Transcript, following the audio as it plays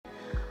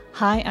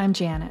Hi, I'm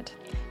Janet.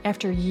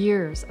 After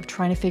years of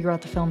trying to figure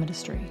out the film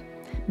industry,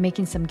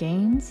 making some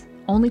gains,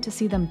 only to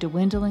see them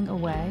dwindling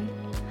away,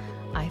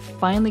 I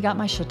finally got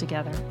my shit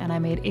together and I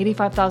made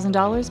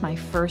 $85,000 my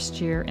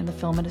first year in the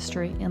film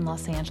industry in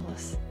Los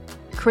Angeles.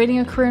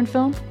 Creating a career in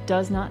film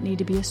does not need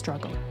to be a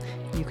struggle.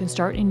 You can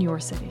start in your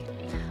city.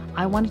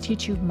 I want to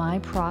teach you my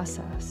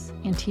process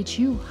and teach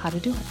you how to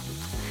do it.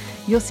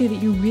 You'll see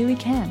that you really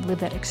can live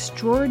that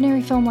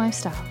extraordinary film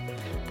lifestyle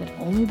that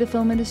only the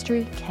film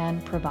industry can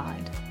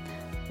provide.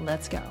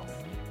 Let's go.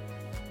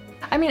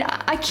 I mean,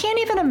 I can't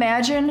even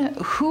imagine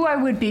who I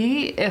would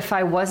be if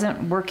I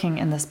wasn't working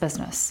in this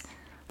business.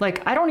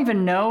 Like, I don't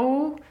even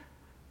know.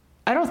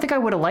 I don't think I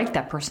would have liked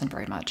that person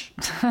very much.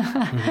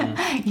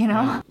 Mm-hmm. You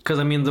know? Because,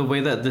 I mean, the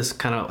way that this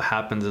kind of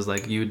happens is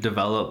like you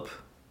develop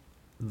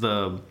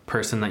the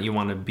person that you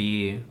want to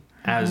be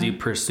as you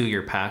pursue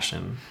your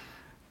passion.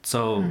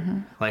 So,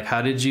 like,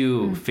 how did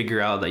you figure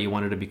out that you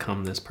wanted to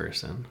become this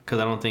person? Because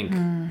I don't think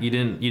you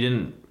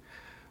didn't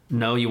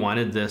know you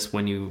wanted this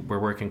when you were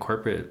working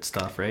corporate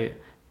stuff, right?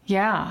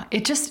 Yeah.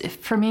 It just,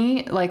 for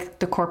me, like,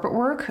 the corporate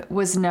work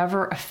was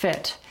never a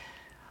fit.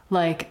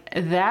 Like,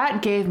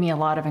 that gave me a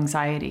lot of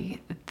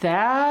anxiety.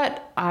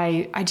 That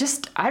I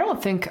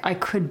don't think I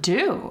could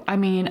do. I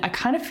mean, I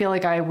kind of feel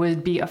like I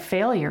would be a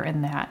failure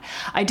in that.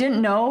 I didn't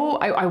know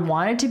I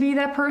wanted to be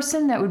that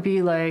person that would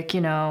be like,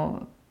 you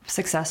know,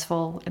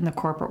 successful in the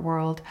corporate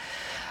world.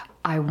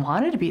 I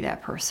wanted to be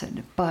that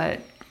person,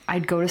 but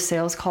I'd go to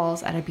sales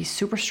calls and I'd be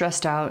super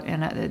stressed out,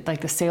 and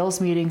like the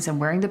sales meetings and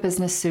wearing the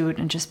business suit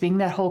and just being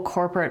that whole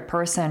corporate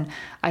person.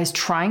 I was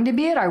trying to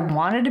be it. I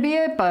wanted to be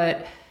it,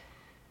 but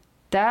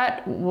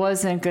I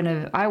wasn't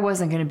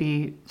gonna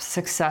be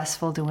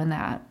successful doing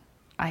that.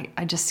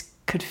 I just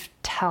could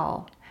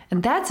tell.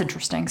 And that's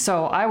interesting.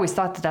 So I always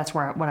thought that that's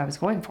what I was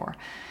going for.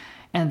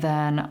 And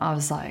then I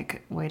was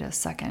like, wait a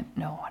second.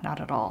 No, not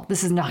at all.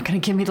 This is not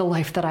going to give me the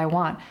life that I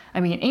want.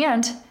 I mean,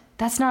 and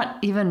that's not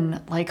even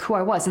like who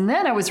I was. And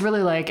then I was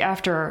really like,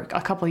 after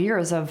a couple of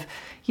years of,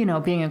 you know,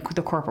 being in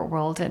the corporate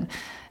world and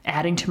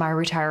adding to my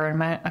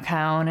retirement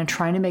account and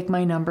trying to make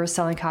my numbers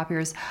selling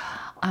copiers,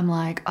 I'm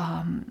like,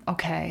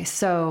 okay,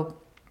 so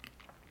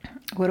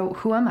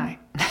who am I?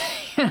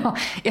 You know,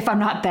 if I'm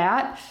not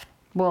that,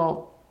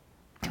 well,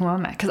 who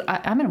am I? Because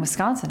I'm in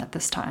Wisconsin at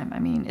this time. I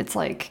mean, it's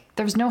like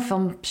there's no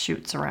film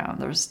shoots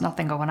around. There's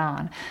nothing going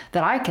on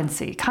that I can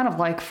see. Kind of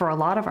like for a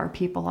lot of our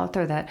people out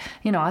there that,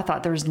 you know, I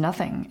thought there was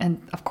nothing.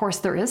 And of course,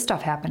 there is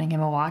stuff happening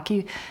in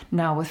Milwaukee.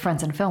 Now with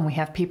Friends in Film, we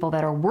have people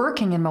that are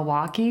working in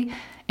Milwaukee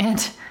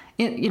and,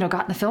 you know,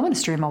 got in the film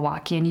industry in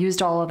Milwaukee and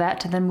used all of that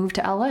to then move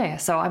to LA.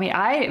 So, I mean,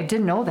 I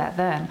didn't know that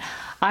then.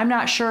 I'm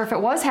not sure if it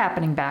was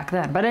happening back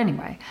then. But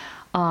anyway,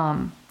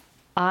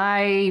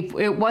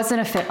 it wasn't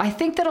a fit. I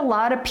think that a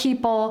lot of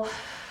people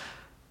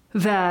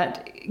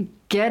that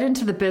get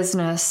into the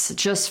business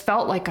just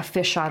felt like a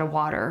fish out of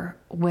water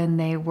when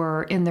they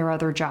were in their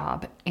other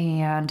job,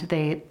 and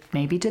they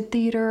maybe did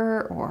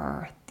theater,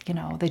 or, you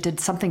know, they did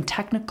something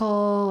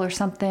technical or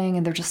something,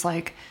 and they're just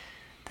like,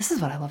 this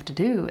is what I love to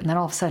do. And then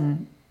all of a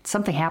sudden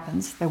something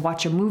happens. They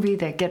watch a movie,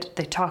 they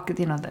talk,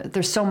 you know,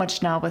 there's so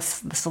much now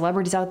with the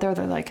celebrities out there.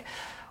 They're like,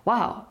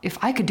 wow, if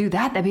I could do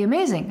that, that'd be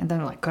amazing. And then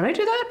they're like, could I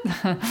do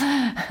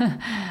that?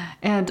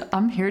 And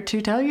I'm here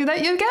to tell you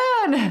that you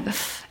can.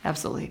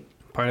 Absolutely.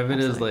 Part of it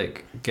is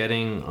like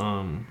getting,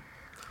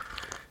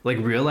 like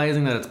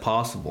realizing that it's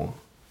possible,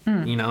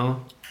 you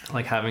know,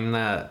 like having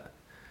that,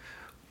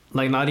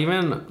 like not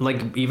even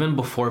like even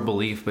before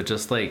belief, but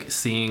just like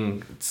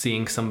seeing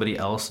somebody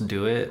else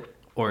do it,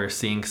 or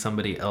seeing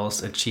somebody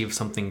else achieve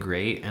something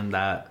great, and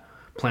that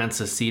plants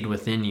a seed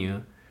within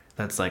you.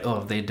 That's like,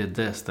 oh, if they did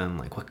this, then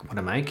like, what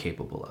am I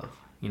capable of?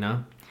 You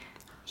know?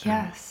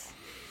 Yes.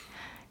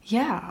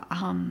 Yeah.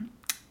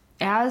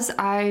 As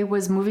I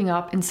was moving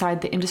up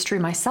inside the industry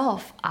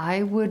myself,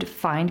 I would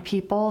find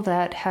people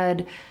that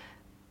had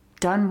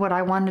done what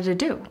I wanted to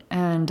do.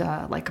 And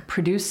like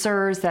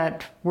producers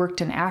that worked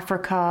in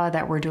Africa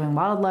that were doing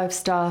wildlife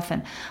stuff.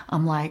 And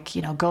I'm like,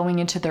 you know, going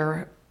into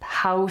their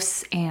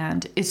house,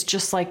 and it's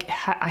just like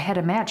I had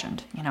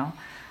imagined, you know.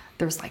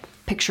 There's like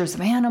pictures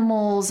of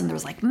animals, and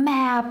there's like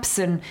maps,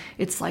 and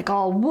it's like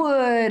all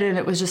wood, and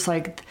it was just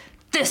like,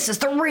 this is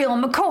the real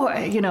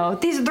McCoy, you know,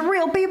 these are the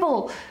real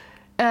people.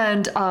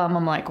 And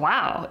I'm like,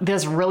 wow,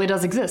 this really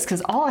does exist.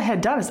 Because all I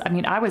had done is, I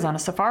mean, I was on a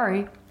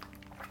safari,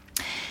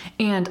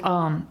 and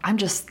I'm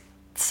just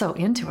so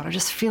into it. I'm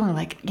just feeling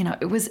like, you know,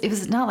 it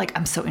was not like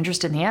I'm so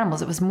interested in the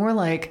animals. It was more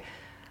like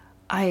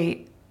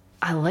I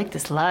like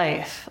this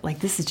life. Like,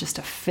 this is just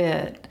a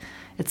fit.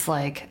 It's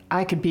like,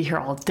 I could be here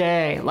all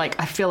day. Like,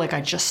 I feel like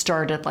I just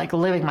started like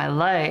living my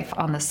life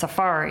on the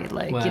safari.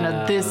 Like, wow. You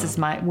know, this is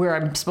where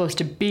I'm supposed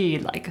to be,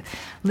 like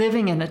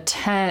living in a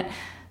tent,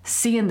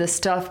 seeing this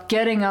stuff,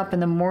 getting up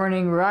in the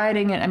morning,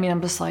 riding it. I mean,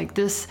 I'm just like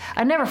this.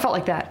 I never felt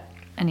like that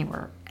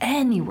anywhere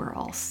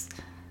else.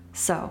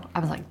 So I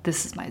was like,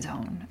 this is my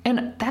zone.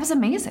 And that was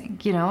amazing.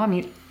 You know, I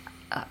mean,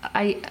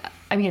 I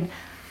mean,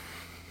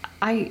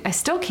 I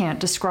still can't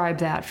describe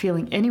that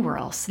feeling anywhere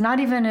else. Not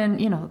even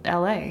in,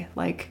 LA.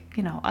 Like,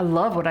 I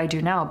love what I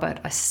do now,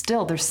 but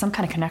there's some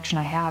kind of connection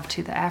I have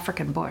to the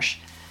African bush.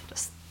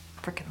 Just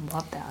freaking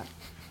love that.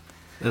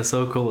 That's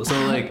so cool. So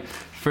like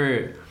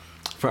for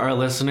our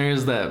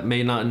listeners that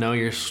may not know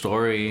your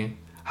story,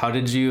 how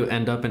did you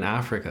end up in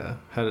Africa?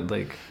 How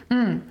did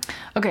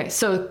Okay,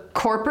 so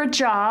corporate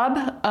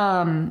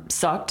job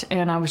sucked,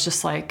 and I was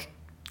just like,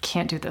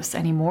 can't do this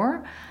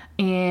anymore.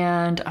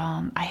 And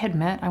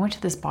I went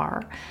to this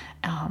bar.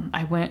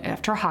 I went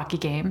after a hockey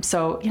game.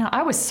 So,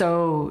 I was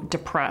so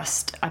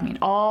depressed. I mean,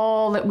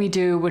 all that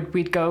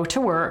we'd go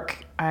to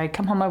work. I'd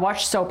come home, I'd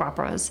watch soap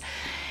operas.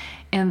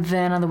 And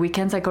then on the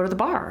weekends, I'd go to the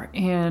bar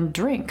and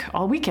drink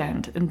all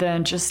weekend. And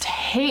then just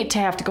hate to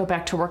have to go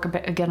back to work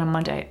again on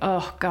Monday.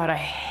 Oh, God, I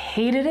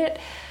hated it.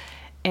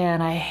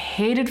 And I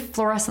hated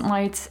fluorescent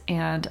lights.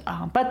 And,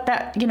 but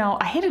that,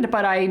 I hated it,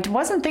 but I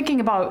wasn't thinking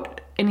about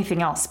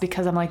anything else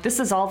because I'm like, this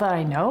is all that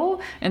I know.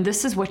 And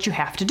this is what you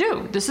have to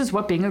do. This is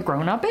what being a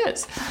grown-up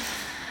is.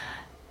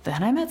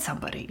 Then I met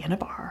somebody in a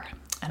bar.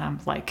 And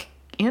I'm like,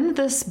 in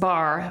this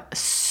bar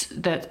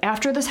that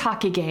after this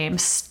hockey game,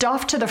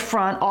 stuffed to the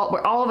front,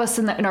 all of us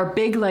in our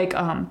big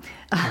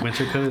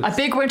winter coats, a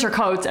big winter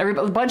coats, a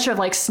bunch of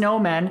like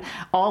snowmen,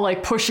 all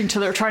like trying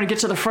to get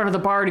to the front of the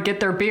bar to get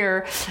their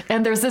beer.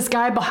 And there's this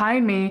guy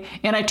behind me,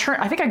 and I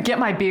think I get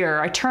my beer.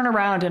 I turn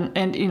around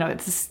and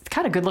it's this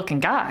kind of good looking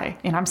guy,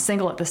 and I'm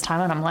single at this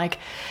time, and I'm like,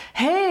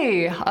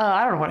 hey,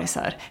 I don't know what I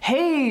said.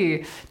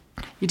 Hey,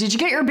 did you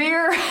get your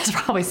beer? It's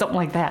probably something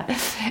like that.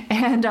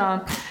 And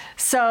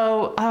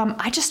so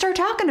I just started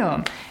talking to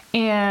him.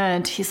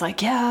 And he's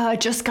like, yeah, I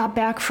just got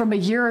back from a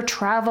year of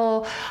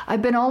travel.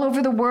 I've been all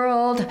over the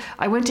world.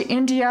 I went to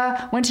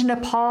India, went to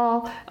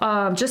Nepal,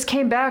 just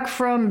came back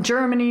from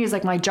Germany. He's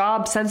like, my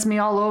job sends me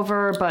all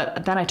over,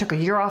 but then I took a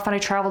year off and I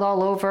traveled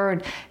all over.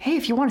 And hey,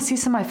 if you want to see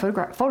some of my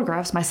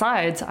photographs, my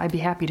slides, I'd be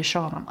happy to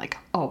show them. I'm like,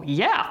 oh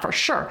yeah, for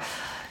sure.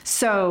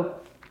 So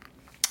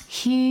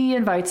he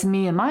invites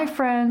me and my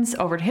friends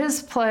over to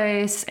his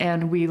place,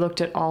 and we looked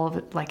at all of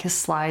it. Like, his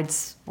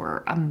slides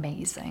were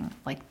amazing.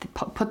 Like, they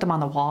put them on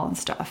the wall and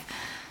stuff.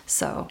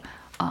 So,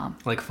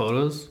 like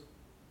photos?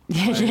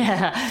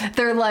 Yeah.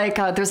 They're like,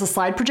 there's a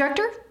slide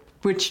projector,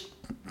 which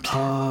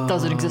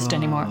doesn't exist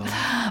anymore.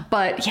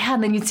 But yeah,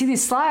 and then you'd see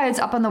these slides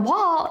up on the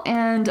wall,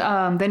 and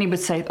then he would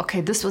say, okay,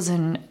 this was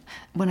when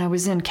I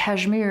was in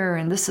Kashmir,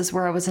 and this is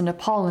where I was in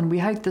Nepal, and we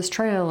hiked this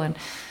trail, and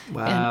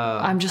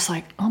I'm just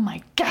like, oh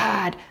my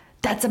God,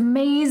 that's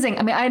amazing.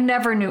 I mean, I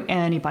never knew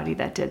anybody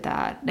that did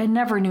that. I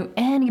never knew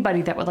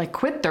anybody that would like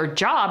quit their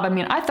job. I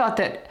mean, I thought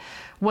that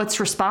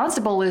what's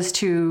responsible is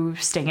to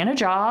stay in a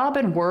job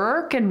and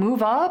work and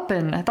move up.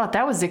 And I thought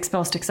that was the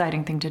most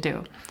exciting thing to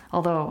do.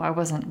 Although I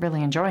wasn't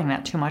really enjoying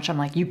that too much. I'm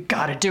like, you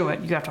got to do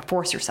it. You have to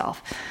force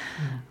yourself.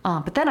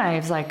 But then I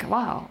was like,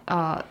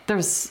 wow,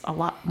 there's a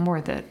lot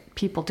more that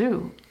people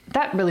do.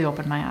 That really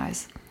opened my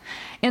eyes.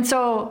 And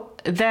so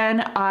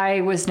then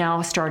I was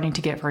now starting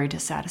to get very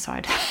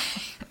dissatisfied.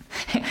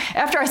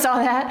 After I saw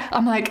that,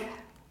 I'm like,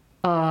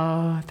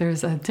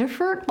 there's a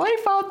different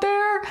life out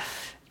there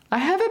I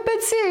haven't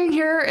been seeing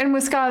here in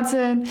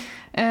Wisconsin,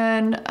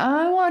 and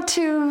I want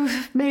to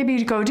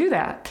maybe go do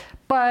that.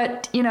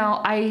 But,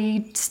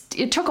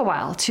 it took a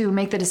while to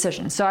make the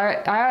decision. So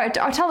I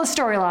tell the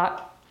story a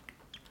lot.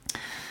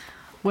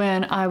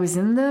 When I was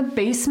in the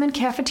basement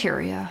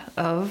cafeteria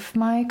of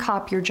my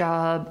copier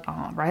job,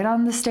 right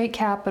on the state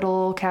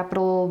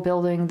Capitol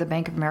building, the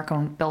Bank of America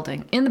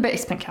building, in the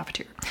basement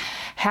cafeteria,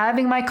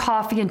 having my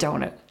coffee and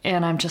donut,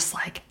 and I'm just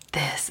like,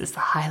 this is the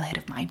highlight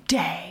of my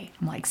day.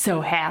 I'm like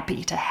so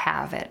happy to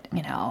have it,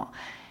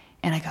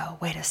 And I go,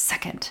 wait a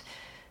second.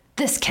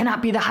 This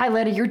cannot be the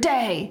highlight of your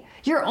day.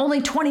 You're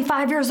only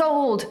 25 years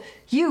old.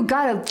 You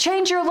gotta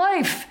change your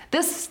life.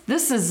 This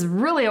is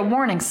really a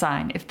warning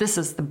sign if this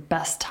is the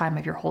best time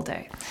of your whole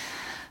day.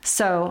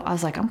 So I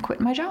was like, I'm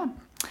quitting my job.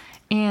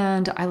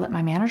 And I let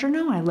my manager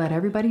know. I let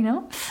everybody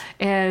know.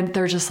 And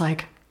they're just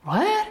like,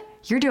 what?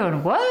 You're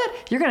doing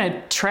what? You're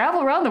gonna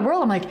travel around the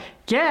world? I'm like,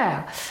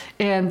 yeah.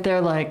 And they're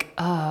like,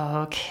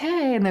 oh,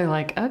 okay. And they're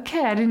like,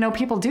 okay, I didn't know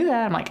people do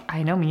that. I'm like,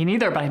 I know, me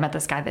neither, but I met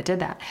this guy that did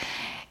that.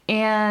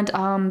 And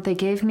they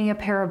gave me a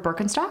pair of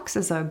Birkenstocks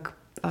as a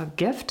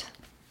gift,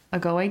 a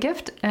go-away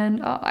gift,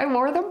 and I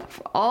wore them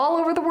all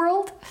over the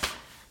world.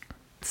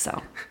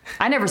 So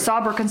I never saw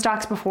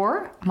Birkenstocks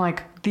before. I'm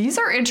like, these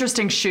are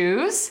interesting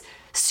shoes,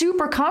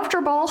 super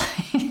comfortable.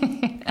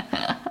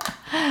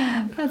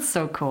 That's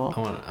so cool.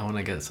 I want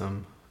to get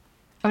some.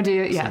 Oh, do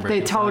you? Yeah,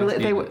 they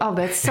totally.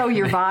 That's so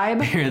your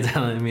vibe. You're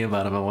telling me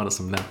about them. I wanted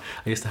some now.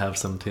 I used to have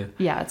some too.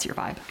 Yeah, it's your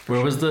vibe.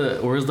 Where was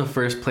the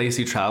first place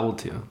you traveled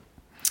to?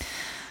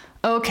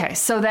 Okay,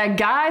 so that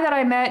guy that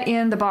I met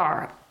in the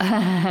bar,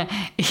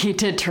 he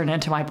did turn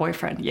into my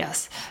boyfriend,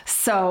 yes.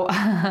 So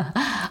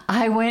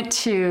I went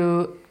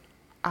to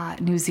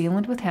New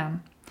Zealand with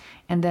him,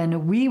 and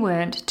then we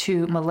went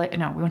to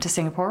we went to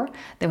Singapore,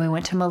 then we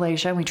went to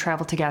Malaysia, and we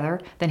traveled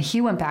together. Then he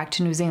went back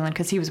to New Zealand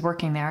because he was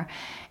working there,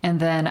 and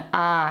then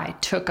I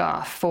took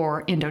off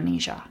for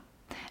Indonesia.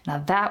 Now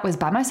that was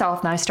by myself,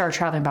 and I started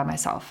traveling by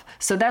myself.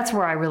 So that's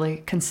where I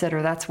really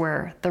consider that's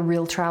where the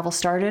real travel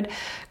started,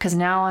 because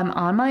now I'm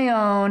on my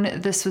own.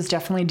 This was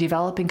definitely a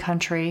developing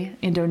country,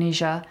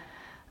 Indonesia,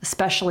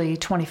 especially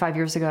 25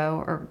 years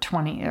ago, or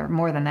 20 or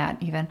more than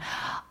that even.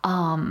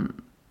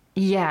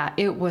 Yeah,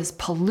 it was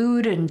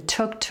polluted and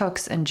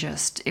tuk-tuks, and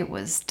just, it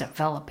was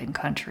developing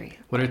country.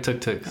 What are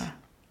tuk-tuks?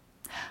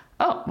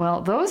 Oh,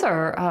 well, those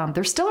are,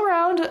 they're still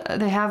around.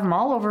 They have them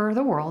all over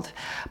the world.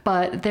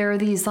 But they're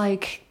these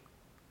like,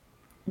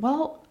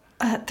 well,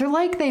 they're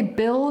like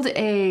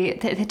they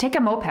take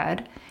a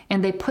moped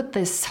and they put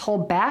this whole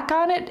back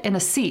on it and a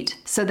seat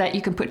so that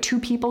you can put two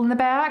people in the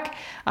back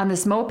on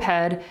this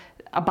moped,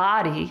 a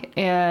body.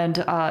 And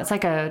it's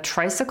like a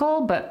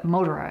tricycle, but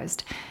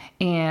motorized.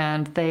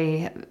 And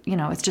they,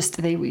 it's just,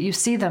 you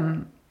see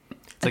them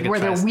like where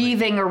they're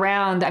weaving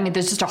around. I mean,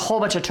 there's just a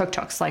whole bunch of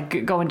tuk-tuks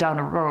like going down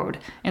a road,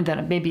 and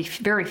then maybe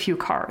very few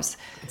cars.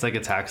 It's like a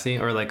taxi,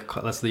 or like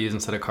that's what they use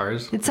instead of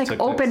cars. It's like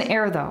tuk-tuks. Open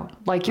air though.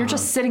 Like you're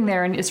just sitting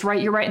there, and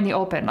you're right in the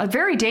open.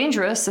 Very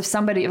dangerous if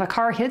a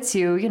car hits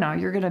you.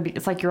 You're gonna be.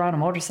 It's like you're on a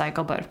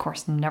motorcycle, but of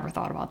course, never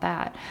thought about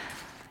that,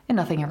 and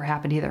nothing ever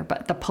happened either.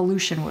 But the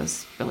pollution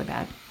was really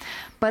bad.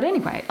 But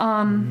anyway,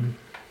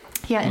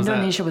 yeah,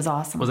 Indonesia was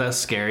awesome. Was that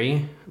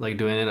scary? Like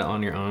doing it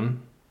on your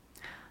own?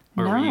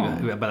 Or no,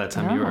 were you, by that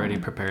time you were already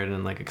prepared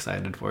and like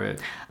excited for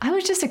it? I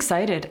was just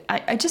excited.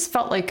 I just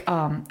felt like,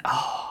 I'm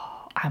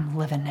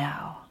living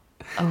now.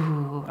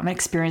 Oh, I'm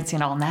experiencing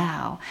it all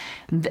now.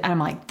 And I'm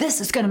like,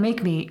 this is going to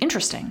make me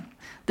interesting.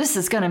 This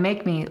is going to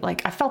make me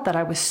like, I felt that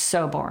I was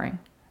so boring.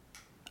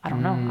 I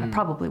don't know. I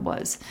probably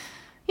was.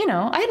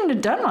 I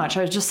hadn't done much.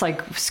 I was just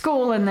like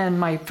school and then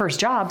my first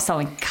job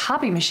selling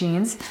copy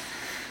machines.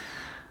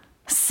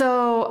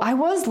 So I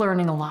was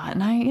learning a lot,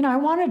 and I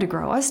wanted to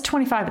grow. I was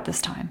 25 at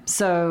this time.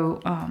 So,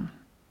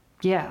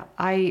 yeah,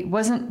 I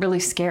wasn't really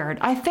scared.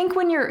 I think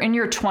when you're in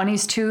your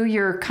 20s too,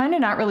 you're kind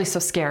of not really so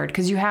scared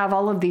because you have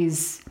all of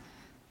these,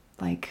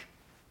 like,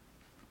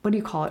 what do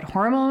you call it?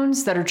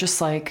 Hormones that are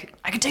just like,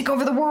 I can take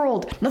over the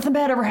world. Nothing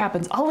bad ever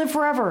happens. I'll live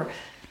forever.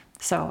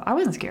 So I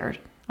wasn't scared.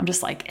 I'm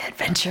just like,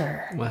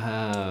 adventure.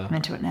 Wow. I'm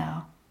into it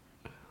now.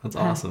 That's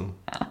awesome.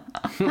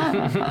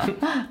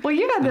 Well,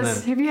 you had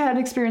this. Have you had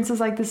experiences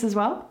like this as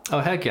well? Oh,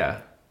 heck yeah.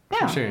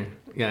 Yeah. For sure.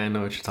 Yeah, I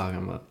know what you're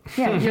talking about.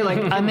 Yeah, you're like,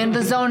 I'm in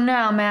the zone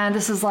now, man.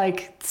 This is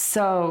like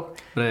so.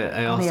 But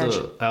I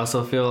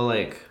also feel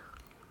like,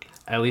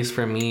 at least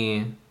for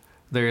me,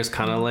 there's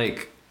kind of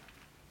like,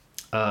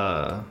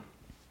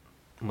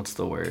 what's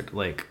the word?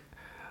 Like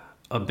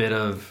a bit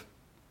of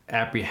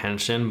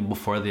apprehension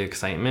before the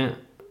excitement.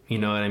 You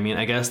know what I mean?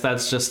 I guess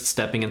that's just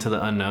stepping into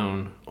the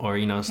unknown, or,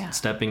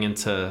 stepping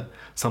into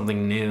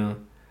something new.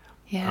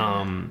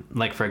 Yeah.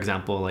 Like, for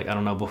example, like, I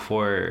don't know,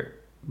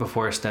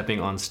 before stepping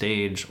on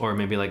stage, or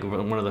maybe like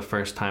one of the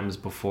first times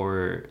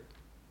before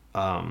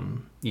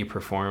you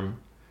perform,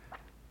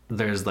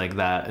 there's like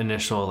that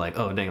initial like,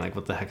 oh dang, like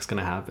what the heck's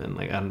gonna happen?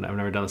 Like I've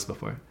never done this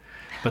before.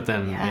 But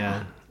then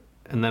yeah.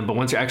 And then, but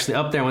once you're actually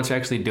up there, once you're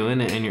actually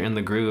doing it and you're in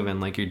the groove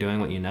and like you're doing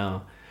what you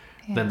know,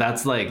 then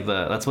that's like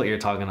that's what you're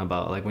talking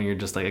about, like when you're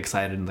just like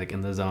excited and like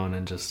in the zone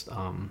and just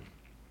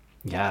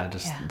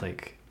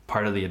like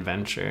part of the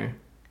adventure.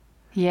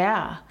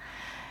 Yeah.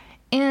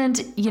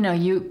 And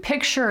you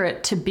picture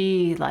it to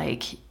be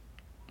like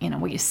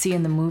what you see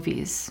in the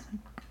movies.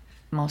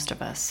 Most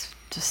of us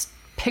just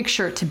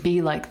picture it to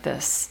be like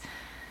this.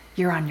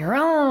 You're on your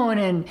own,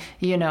 and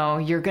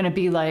you're gonna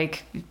be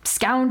like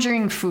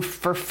scounging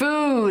for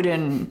food,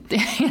 and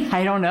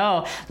I don't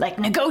know, like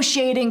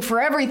negotiating for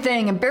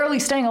everything and barely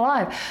staying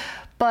alive.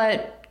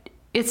 But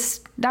it's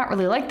not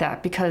really like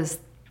that, because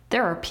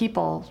there are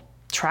people,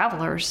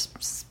 travelers.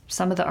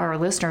 Some of our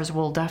listeners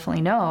will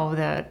definitely know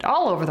that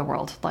all over the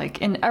world,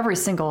 like in every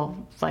single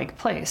like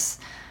place,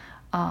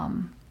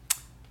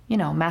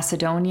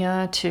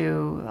 Macedonia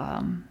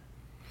to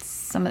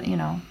some of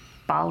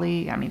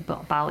Bali. I mean,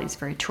 Bali's a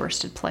very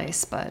touristed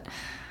place, but,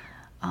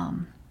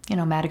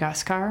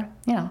 Madagascar,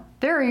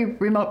 very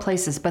remote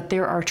places, but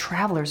there are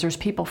travelers. There's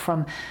people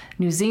from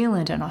New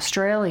Zealand and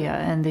Australia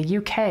and the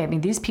UK. I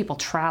mean, these people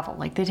travel,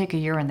 like they take a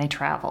year and they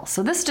travel.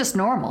 So this is just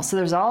normal. So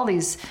there's all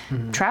these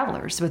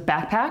travelers with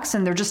backpacks,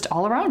 and they're just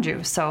all around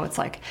you. So it's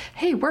like,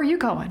 hey, where are you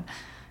going?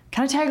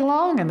 Can I tag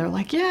along? And they're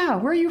like, yeah,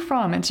 where are you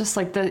from? It's just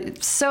like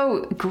it's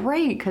so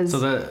great because. So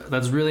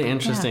that's really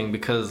interesting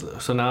because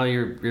so now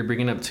you're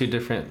bringing up two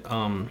different.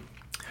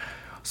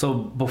 So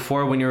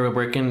before, when you were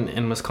working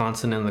in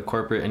Wisconsin in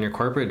your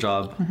corporate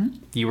job,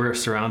 you were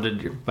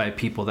surrounded by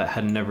people that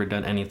had never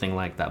done anything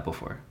like that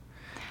before,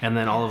 and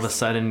then all of a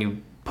sudden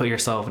you put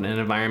yourself in an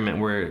environment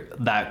where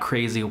that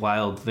crazy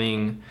wild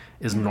thing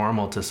is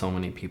normal to so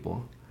many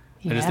people.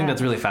 I just think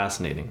that's really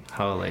fascinating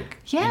how like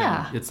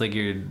it's like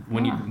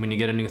when you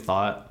get a new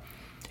thought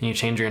and you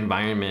change your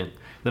environment,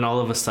 then all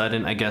of a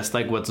sudden I guess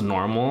like what's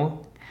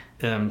normal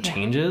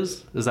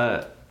changes.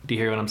 Do you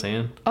hear what I'm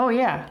saying? Oh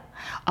yeah.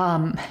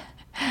 All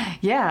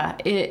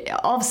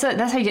of a sudden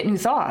that's how you get new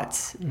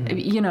thoughts.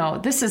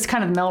 This is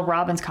kind of Mel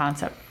Robbins'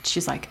 concept.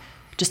 She's like,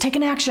 just take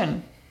an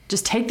action.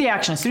 Just take the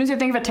action. As soon as you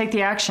think of it, take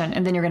the action,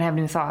 and then you're going to have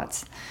new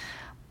thoughts.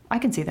 I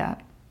can see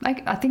that.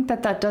 I think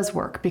that does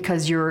work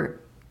because you're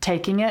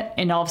taking it,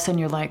 and all of a sudden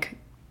you're like,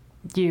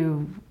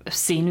 you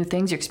see new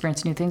things, you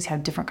experience new things,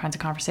 have different kinds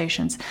of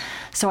conversations.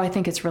 So I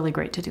think it's really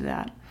great to do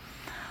that.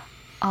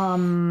 Try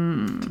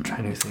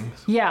new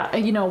things. Yeah,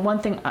 one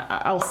thing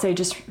I'll say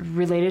just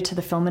related to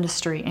the film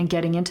industry and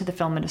getting into the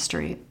film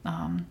industry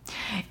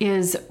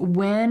is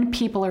when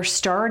people are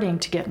starting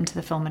to get into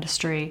the film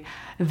industry,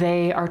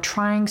 they are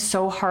trying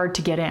so hard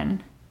to get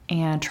in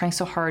and trying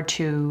so hard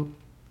to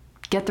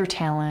get their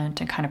talent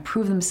and kind of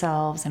prove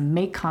themselves and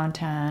make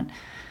content.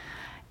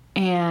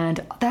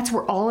 And that's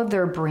where all of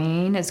their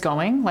brain is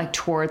going, like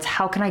towards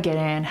how can I get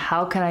in?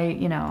 How can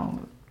I,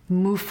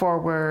 move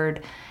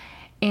forward?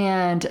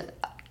 And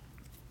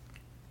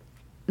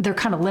they're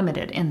kind of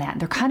limited in that.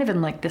 They're kind of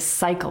in like this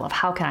cycle of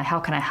how can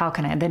I,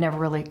 and they never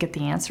really get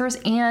the answers.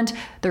 And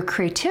their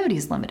creativity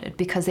is limited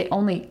because they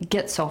only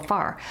get so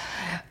far.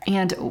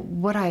 And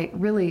what I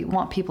really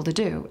want people to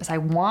do is I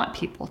want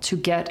people to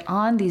get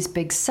on these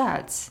big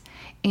sets,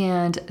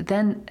 and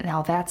then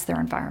now that's their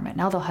environment.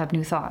 Now they'll have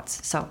new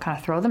thoughts. So kind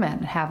of throw them in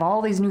and have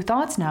all these new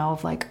thoughts now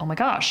of like, oh my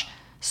gosh.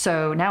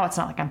 So now it's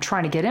not like I'm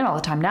trying to get in all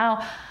the time.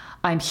 Now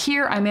I'm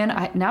here, I'm in.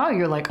 Now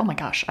you're like, oh my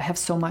gosh, I have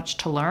so much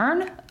to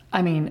learn.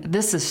 I mean,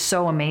 this is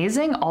so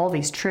amazing. All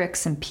these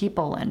tricks and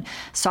people and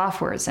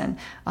softwares and,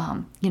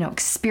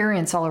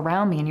 experience all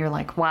around me. And you're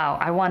like, wow,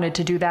 I wanted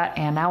to do that.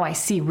 And now I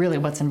see really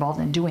what's involved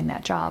in doing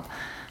that job.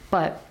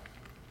 But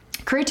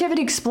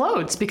creativity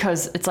explodes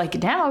because it's like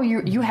now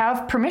you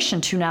have permission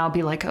to now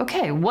be like,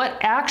 okay, what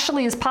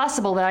actually is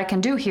possible that I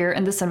can do here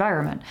in this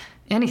environment?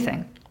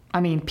 Anything. I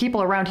mean,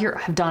 people around here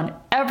have done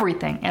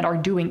everything and are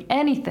doing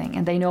anything,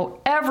 and they know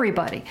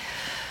everybody.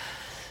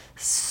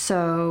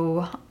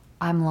 So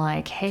I'm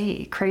like,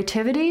 hey,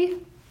 creativity,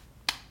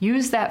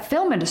 use that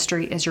film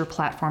industry as your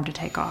platform to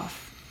take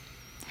off,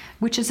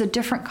 which is a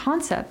different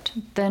concept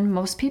than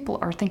most people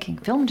are thinking.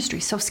 Film industry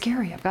is so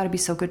scary. I've got to be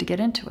so good to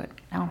get into it.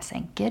 Now I'm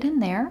saying, get in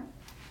there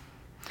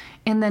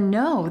and then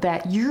know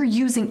that you're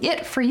using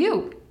it for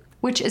you,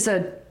 which is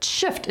a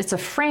shift. It's a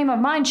frame of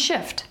mind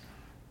shift.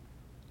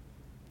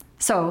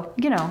 So,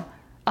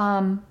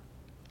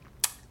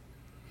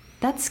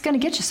 that's going to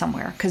get you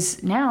somewhere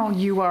because now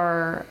you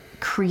are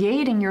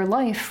creating your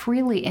life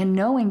freely and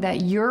knowing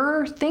that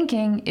your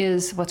thinking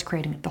is what's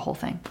creating the whole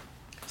thing.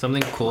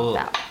 Something cool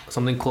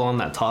on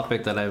that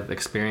topic that I've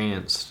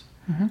experienced.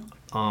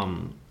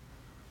 Mm-hmm.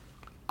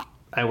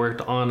 I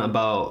worked on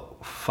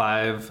about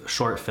 5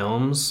 short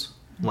films,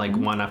 like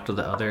one after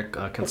the other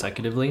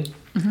consecutively.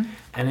 Mm-hmm.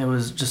 And it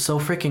was just so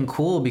freaking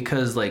cool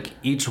because like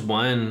each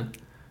one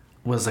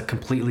was a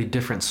completely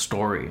different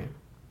story.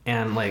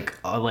 And like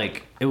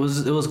it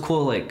was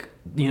cool. Like,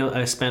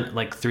 I spent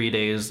like 3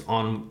 days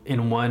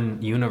in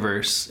one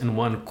universe, in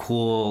one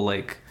cool,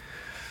 like,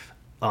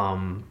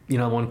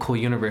 one cool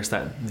universe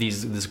that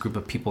this group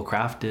of people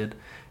crafted.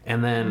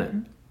 And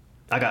then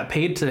I got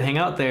paid to hang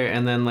out there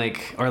and then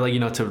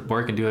to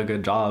work and do a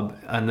good job.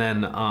 And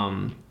then,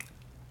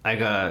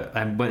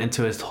 I went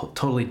into a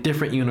totally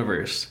different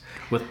universe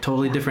with a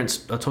totally different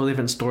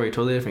story,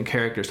 totally different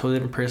characters, totally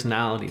different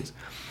personalities.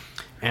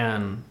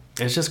 And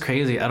it's just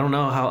crazy. I don't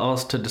know how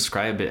else to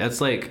describe it. It's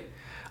like,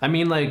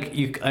 you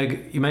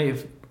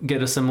might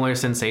get a similar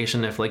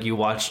sensation if like you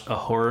watch a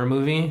horror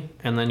movie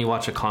and then you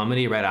watch a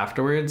comedy right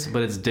afterwards,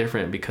 but it's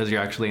different because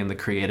you're actually in the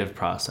creative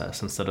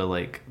process instead of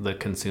like the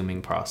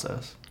consuming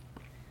process.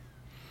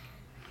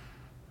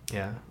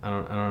 Yeah, I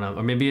don't know.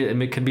 Or maybe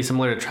it could be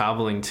similar to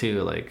traveling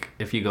too. Like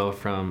if you go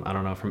from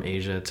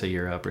Asia to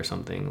Europe or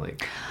something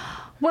like.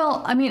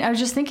 Well, I was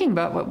just thinking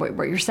about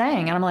what you're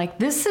saying, and I'm like,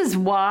 this is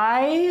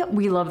why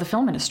we love the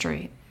film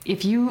industry.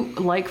 If you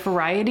like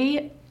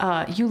variety,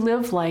 you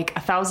live like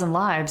 1,000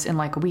 lives in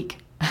like a week.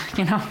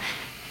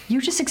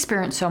 You just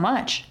experience so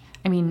much.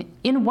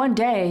 In one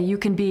day, you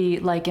can be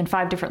like in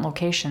 5 different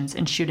locations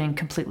and shooting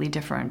completely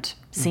different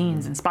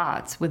scenes and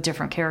spots with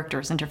different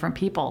characters and different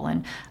people.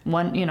 And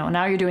one,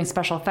 now you're doing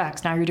special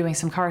effects. Now you're doing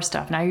some car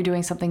stuff. Now you're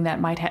doing something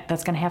that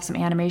that's going to have some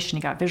animation.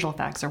 You got visual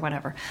effects or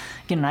whatever.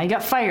 Now you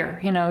got fire,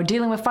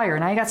 dealing with fire.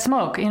 Now you got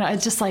smoke.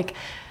 It's just like,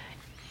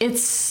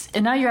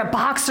 and now you got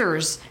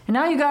boxers. And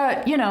now you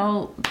got,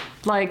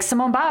 like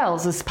Simone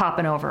Biles is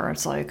popping over.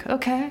 It's like,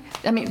 okay.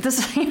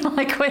 This is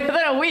like within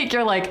a week,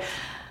 you're like,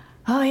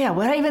 oh yeah,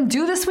 what did I even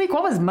do this week?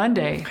 What was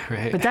Monday?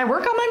 Right. But did I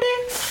work on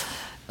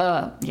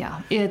Monday?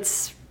 Yeah,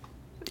 it's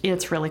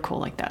really cool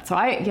like that. So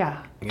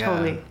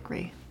totally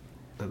agree.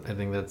 I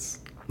think that's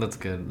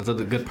good. That's a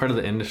good part of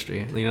the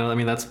industry.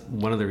 That's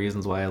one of the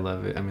reasons why I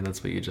love it.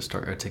 That's what you just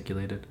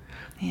articulated.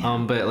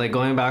 Yeah. But like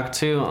going back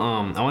to,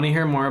 I want to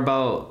hear more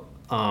about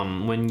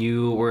when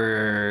you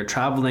were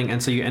traveling,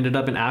 and so you ended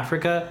up in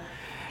Africa.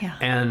 Yeah.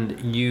 And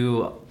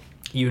you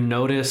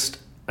noticed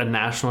a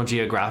National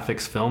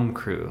Geographic's film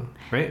crew,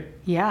 right?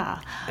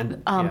 Yeah.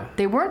 And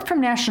they weren't from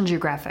National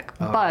Geographic,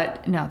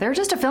 but no, they're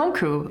just a film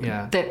crew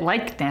that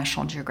liked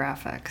National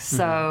Geographic.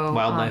 So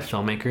wildlife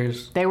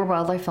filmmakers. They were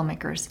wildlife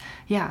filmmakers.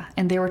 Yeah.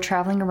 And they were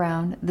traveling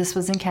around. This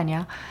was in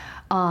Kenya.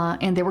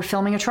 and they were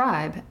filming a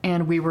tribe,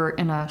 and we were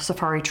in a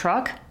safari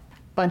truck,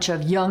 bunch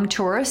of young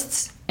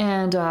tourists,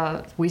 and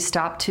we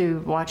stopped to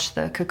watch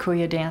the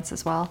Kikuyu dance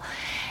as well.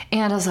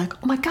 And I was like,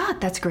 oh my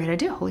God, that's a great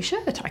idea. Holy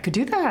shit, I could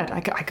do that.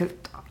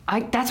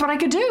 That's what I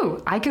could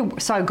do.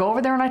 So I go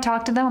over there and I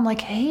talk to them. I'm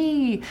like,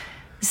 hey,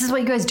 this is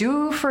what you guys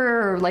do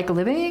for like a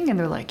living? And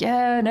they're like,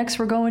 yeah, next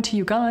we're going to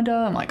Uganda.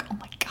 I'm like, oh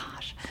my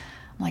gosh.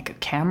 I'm like a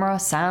camera,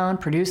 sound,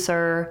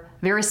 producer,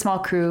 very small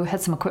crew, had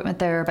some equipment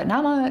there, but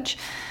not much.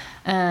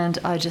 And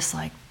I just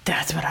like,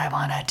 that's what I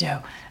want to do.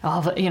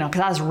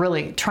 Because I was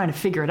really trying to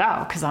figure it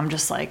out, because I'm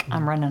just like,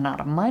 I'm running out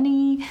of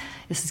money.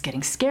 This is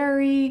getting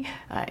scary.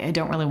 I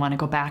don't really want to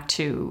go back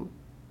to,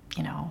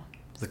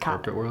 the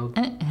corporate world.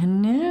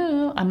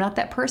 No, I'm not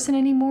that person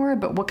anymore.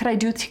 But what could I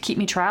do to keep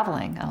me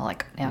traveling? I'm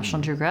like,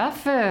 National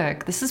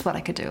Geographic. This is what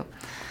I could do.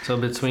 So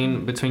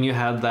between you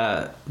had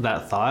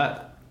that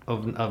thought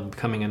of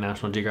becoming a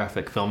National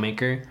Geographic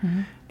filmmaker,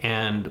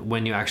 and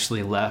when you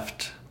actually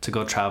left to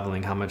go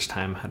traveling, how much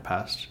time had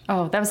passed?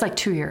 Oh, that was like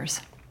 2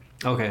 years.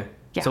 Okay.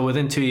 Yeah. So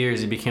within 2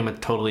 years, you became a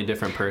totally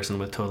different person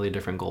with totally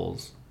different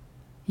goals.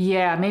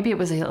 Yeah, maybe it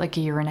was like a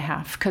year and a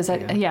half. Because I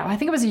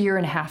think it was a year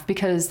and a half,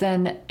 because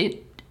then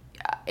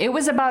it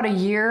was about a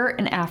year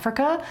in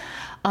Africa,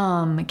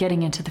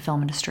 getting into the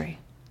film industry.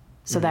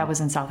 So that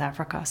was in South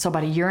Africa. So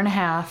about a year and a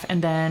half,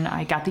 and then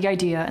I got the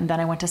idea, and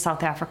then I went to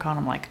South Africa, and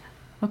I'm like,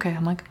 okay, how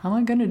am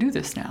I going to do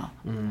this now?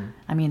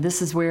 I mean,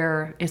 this is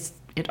where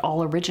it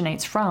all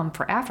originates from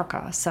for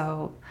Africa.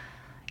 So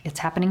it's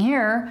happening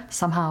here.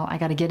 Somehow I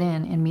got to get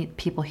in and meet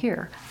people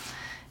here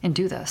and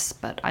do this,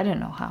 but I didn't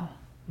know how.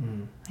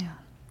 Yeah.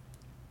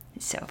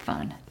 It's so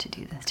fun to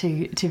do this,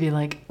 to be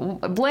like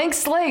a blank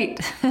slate.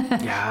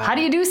 Yeah. How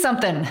do you do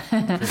something?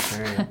 For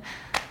sure.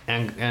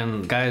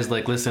 And guys,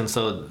 like, listen,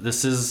 so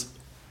this is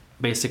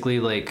basically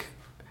like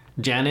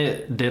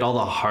Janet did all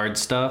the hard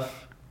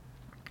stuff,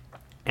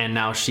 and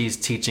now she's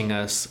teaching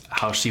us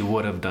how she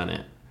would have done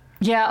it.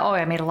 Yeah. Oh,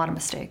 I made a lot of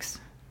mistakes.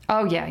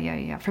 Oh,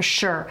 yeah, for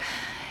sure.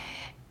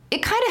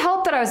 It kind of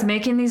helped that I was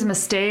making these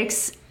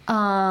mistakes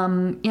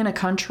in a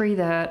country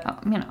that,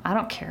 I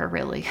don't care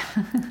really.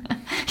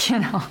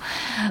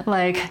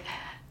 Like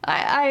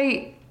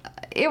I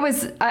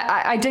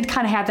did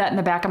kind of have that in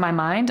the back of my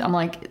mind. I'm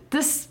like,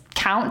 this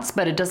counts,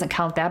 but it doesn't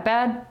count that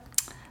bad.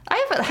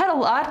 I have had a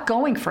lot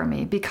going for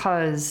me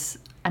because,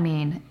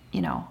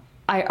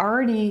 I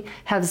already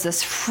have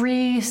this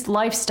free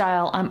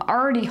lifestyle. I'm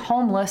already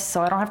homeless,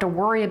 so I don't have to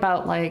worry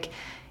about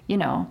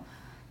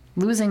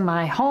losing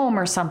my home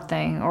or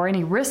something or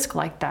any risk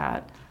like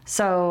that.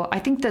 So I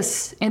think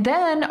this, and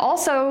then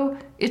also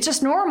it's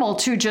just normal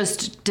to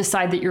just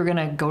decide that you're going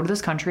to go to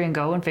this country and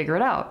go and figure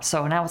it out.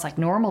 So now it's like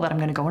normal that I'm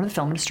going to go into the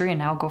film industry and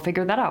now go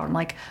figure that out. I'm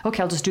like,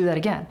 okay, I'll just do that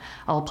again.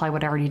 I'll apply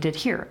what I already did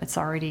here. It's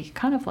already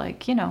kind of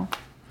like,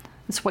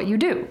 it's what you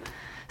do.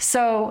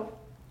 So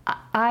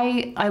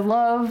I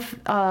love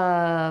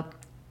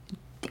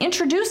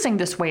introducing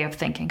this way of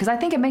thinking, because I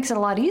think it makes it a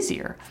lot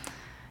easier.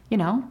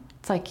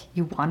 It's like,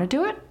 you want to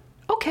do it?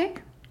 Okay,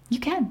 you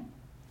can.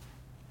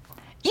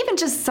 Even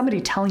just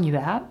somebody telling you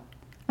that,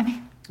 it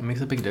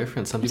makes a big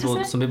difference. Some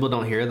people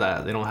don't hear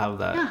that. They don't have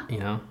that,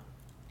 Yeah.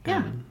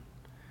 And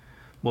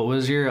what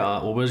was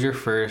your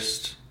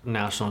first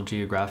National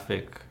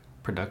Geographic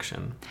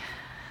production?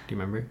 Do you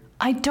remember?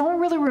 I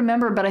don't really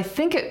remember, but I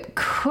think it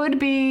could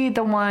be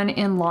the one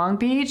in Long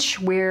Beach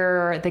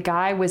where the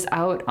guy was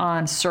out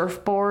on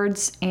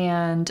surfboards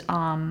and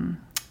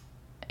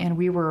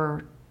we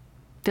were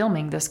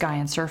filming this guy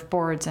on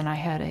surfboards, and I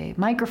had a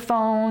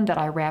microphone that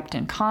I wrapped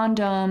in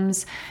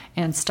condoms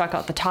and stuck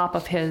out the top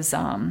of his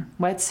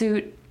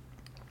wetsuit.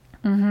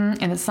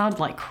 And it sounded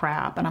like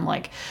crap. And I'm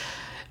like,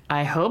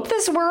 I hope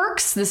this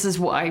works. This is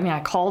what I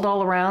called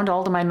all around,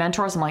 all to my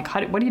mentors. I'm like,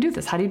 what do you do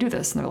this? How do you do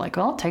this? And they're like,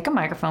 well, take a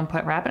microphone,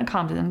 wrap it in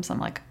condoms. I'm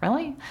like,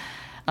 really?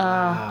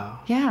 Wow.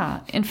 Yeah.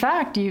 In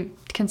fact, you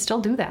can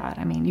still do that.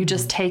 You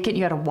just take it,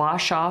 you got to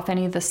wash off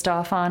any of the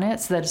stuff on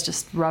it so that it's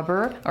just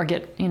rubber, or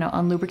get,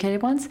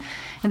 unlubricated ones.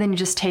 And then you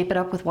just tape it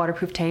up with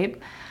waterproof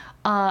tape.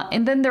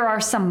 And then there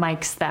are some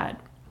mics that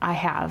I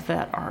have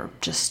that are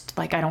just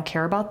like, I don't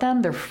care about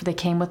them. They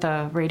came with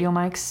a radio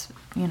mics,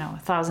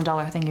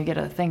 $1,000 thing. You get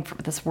a thing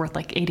that's worth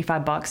like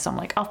 $85. So I'm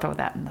like, I'll throw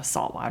that in the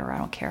salt water. I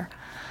don't care.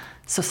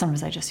 So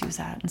sometimes I just use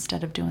that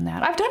instead of doing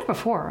that. I've done it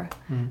before.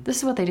 This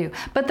is what they do.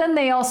 But then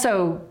they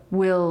also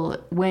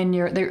will, when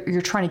you're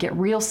trying to get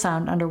real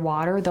sound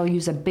underwater, they'll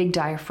use a big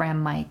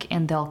diaphragm mic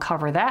and they'll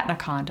cover that in a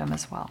condom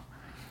as well.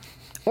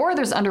 Or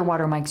there's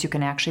underwater mics you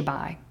can actually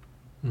buy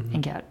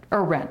and get,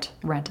 or rent.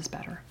 Rent is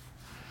better.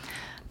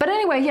 But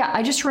anyway, yeah,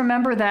 I just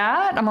remember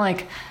that. I'm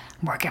like,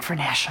 I'm working for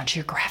National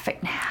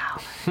Geographic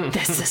now.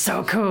 This is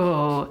so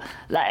cool.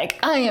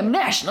 Like, I am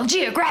National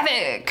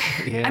Geographic.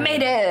 Yeah. I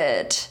made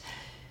it.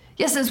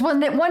 Yes, it's one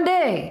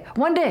day,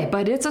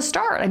 but it's a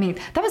start.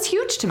 That was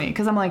huge to me,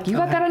 because I'm like, you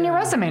got that on your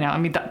resume now.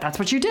 That's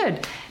what you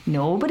did.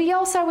 Nobody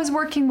else I was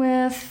working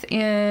with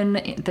in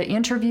the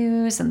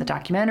interviews and the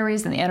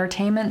documentaries and the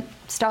entertainment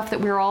stuff that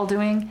we were all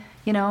doing,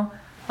 in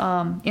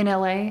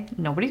LA,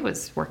 nobody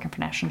was working for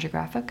National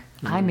Geographic.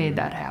 I made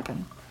that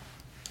happen.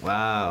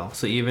 Wow.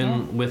 So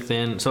even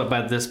within, so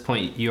by this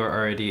point, you're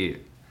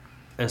already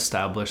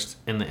established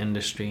in the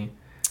industry.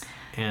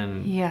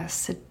 And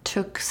yes, it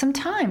took some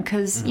time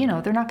because, you know,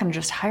 they're not going to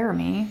just hire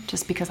me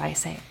just because I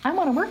say, I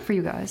want to work for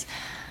you guys,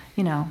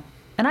 you know.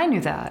 And I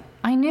knew that.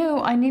 I knew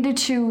I needed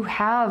to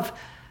have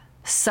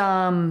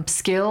some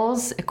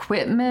skills,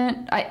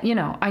 equipment.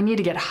 I need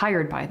to get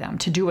hired by them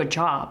to do a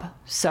job.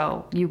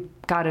 So you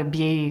got to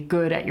be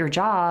good at your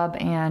job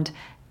and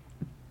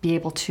be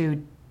able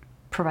to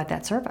provide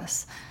that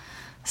service.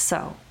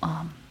 So,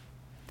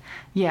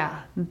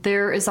 yeah,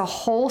 there is a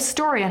whole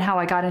story on how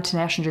I got into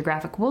National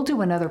Geographic. We'll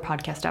do another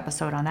podcast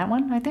episode on that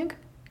one, I think.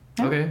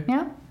 Yeah? Okay.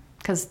 Yeah,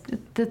 because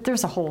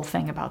there's a whole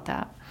thing about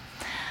that.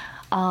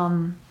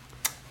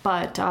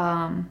 But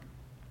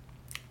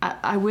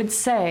I would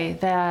say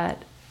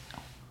that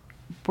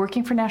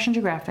working for National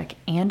Geographic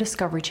and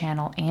Discovery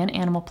Channel and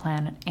Animal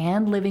Planet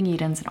and Living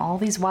Edens and all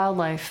these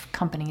wildlife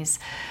companies,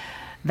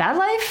 that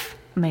life,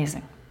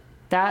 amazing.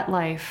 That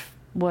life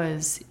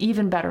was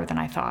even better than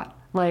I thought.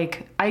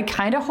 Like, I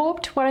kind of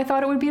hoped what I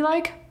thought it would be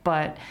like,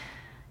 but,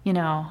 you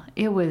know,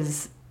 it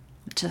was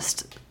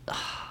just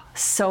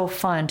so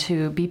fun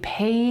to be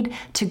paid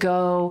to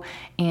go,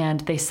 and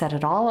they set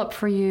it all up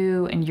for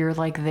you, and you're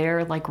like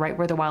there, like right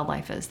where the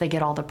wildlife is. They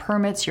get all the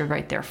permits, you're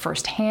right there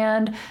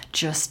firsthand,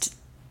 just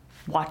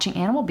watching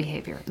animal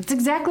behavior. It's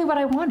exactly what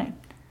I wanted,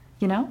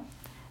 you know?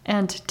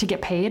 And to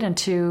get paid and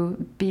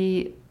to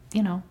be,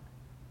 you know,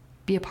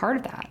 be a part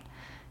of that.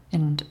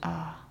 And,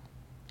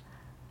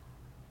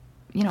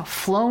 you know,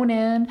 flown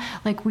in.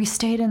 Like, we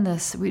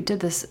did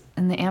this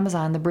in the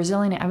Amazon, the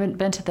Brazilian, I haven't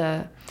been to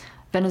the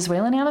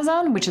Venezuelan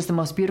Amazon, which is the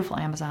most beautiful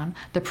Amazon,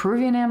 the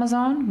Peruvian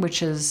Amazon,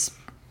 which is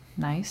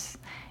nice,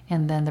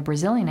 and then the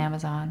Brazilian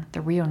Amazon,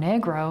 the Rio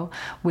Negro,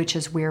 which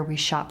is where we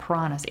shot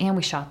piranhas, and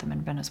we shot them in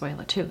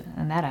Venezuela too,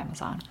 in that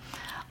Amazon.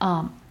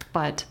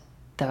 But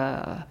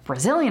the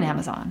Brazilian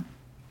Amazon,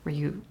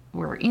 where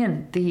we're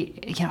in the,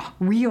 you know,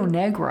 Rio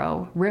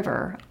Negro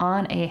River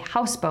on a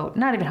houseboat,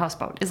 not even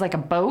houseboat, it's like a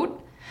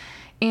boat,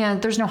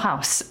 and there's no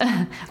house.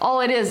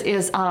 All it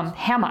is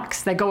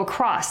hammocks that go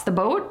across the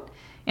boat,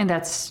 and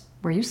that's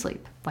where you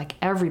sleep. Like,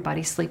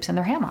 everybody sleeps in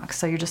their hammocks.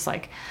 So you're just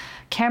like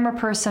camera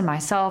person,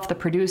 myself, the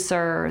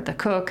producer, the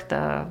cook,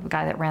 the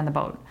guy that ran the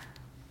boat.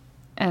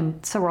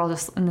 And so we're all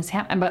just in this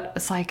hammock. But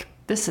it's like,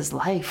 this is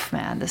life,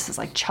 man. This is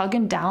like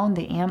chugging down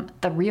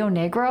the Rio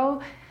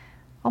Negro.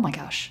 Oh my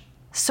gosh.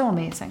 So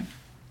amazing.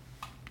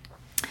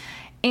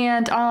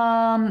 And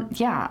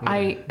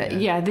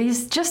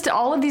these, just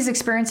all of these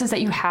experiences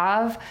that you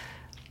have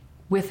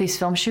with these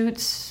film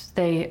shoots,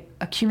 they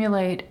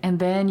accumulate, and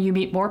then you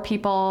meet more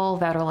people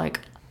that are like,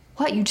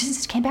 what, you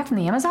just came back from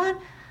the Amazon?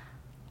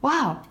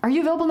 Wow, are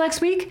you available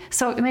next week?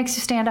 So it makes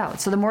you stand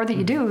out. So the more that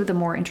you do, the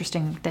more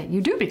interesting that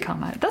you do become.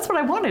 That's what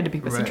I wanted to be,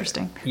 was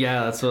interesting.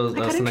 Yeah, that's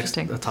the next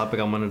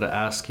topic I wanted to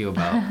ask you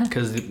about.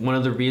 Because one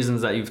of the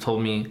reasons that you've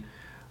told me,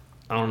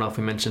 I don't know if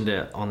we mentioned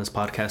it on this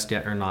podcast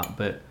yet or not,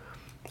 but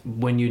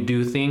when you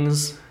do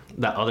things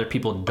that other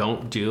people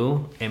don't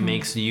do, it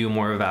makes you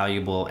more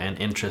valuable and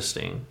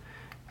interesting.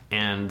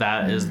 And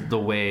that is the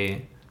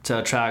way to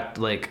attract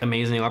like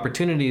amazing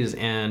opportunities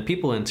and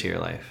people into your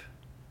life.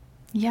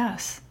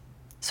 Yes.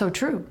 So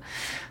true.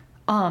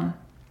 So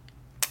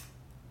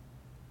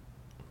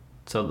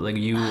like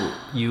you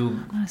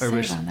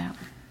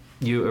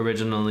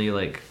originally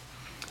like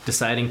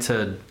deciding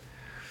to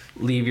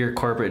leave your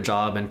corporate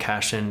job and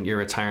cash in your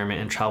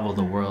retirement and travel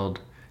the world.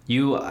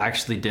 You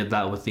actually did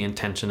that with the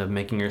intention of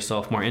making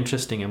yourself more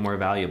interesting and more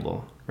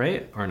valuable,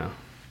 right? Or no?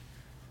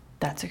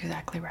 That's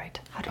exactly right.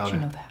 How did you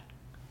know that?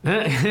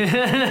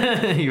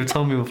 You've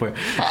told me before.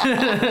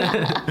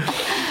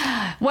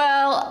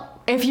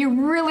 Well, if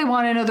you really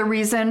want to know the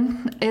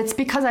reason, it's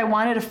because I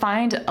wanted to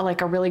find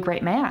a really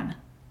great man.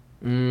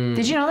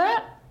 Did you know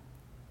that?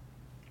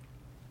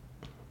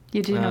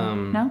 You do know?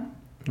 No?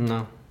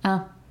 No.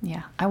 Oh,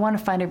 yeah. I want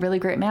to find a really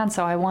great man,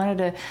 so I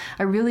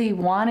really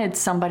wanted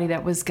somebody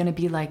that was going to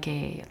be like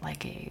a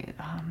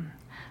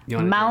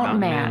mountain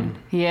man.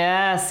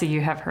 Yeah, see, you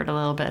have heard a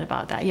little bit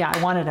about that. Yeah,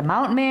 I wanted a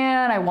mountain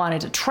man. I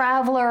wanted a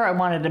traveler. I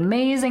wanted an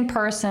amazing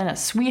person, a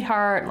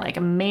sweetheart, like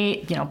I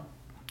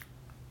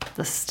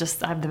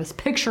have this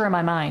picture in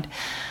my mind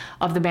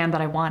of the man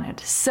that I wanted.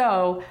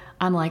 So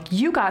I'm like,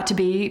 you got to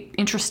be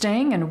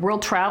interesting and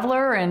world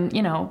traveler and,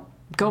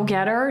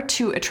 go-getter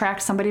to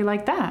attract somebody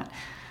like that.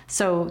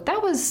 So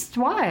that was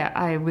why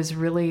I was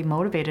really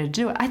motivated to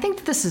do it. I think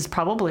that this is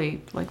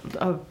probably like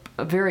a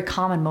very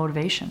common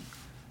motivation.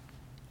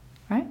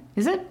 Right?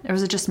 Is it? Or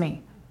is it just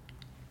me?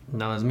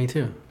 No, it's me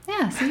too.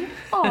 Yeah, see?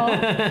 Oh.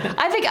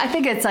 I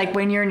think it's like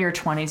when you're in your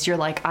 20s, you're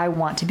like, I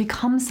want to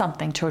become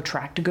something to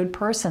attract a good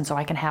person so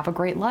I can have a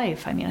great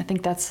life. I mean, I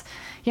think that's,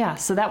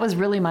 so that was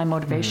really my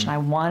motivation. I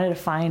wanted to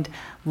find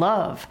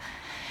love.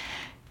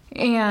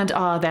 And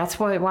that's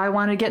why I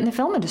wanted to get in the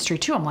film industry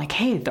too. I'm like,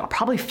 hey, I'll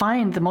probably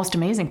find the most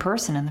amazing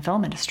person in the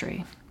film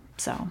industry.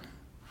 So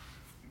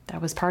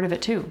that was part of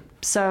it too.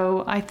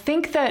 So I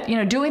think that,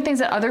 doing things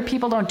that other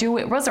people don't do,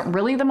 it wasn't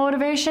really the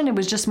motivation. It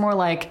was just more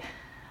like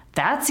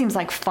that seems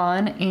like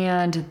fun,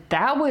 and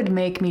that would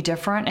make me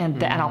different,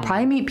 and and I'll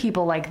probably meet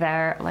people like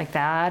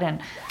that,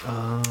 and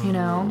you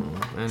know,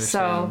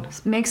 so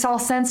it makes all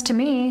sense to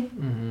me.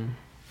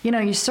 You know,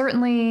 you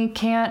certainly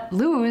can't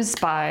lose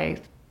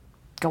by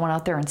going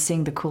out there and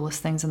seeing the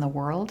coolest things in the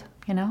world,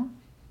 you know,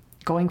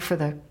 going for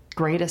the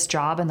greatest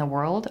job in the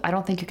world. I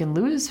don't think you can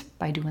lose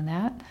by doing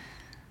that.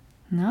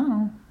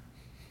 No.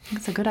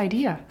 It's a good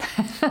idea.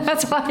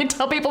 That's why I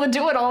tell people to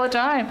do it all the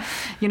time.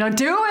 You know,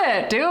 do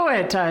it.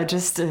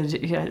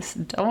 Yes,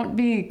 don't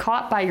be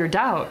caught by your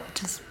doubt.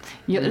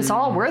 It's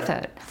all worth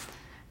it.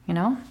 You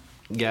know?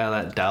 Yeah,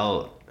 that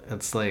doubt.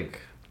 It's like,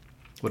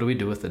 what do we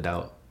do with the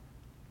doubt?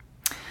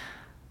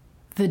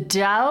 The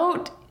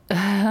doubt.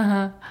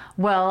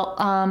 Well,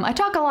 I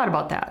talk a lot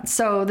about that.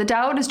 So the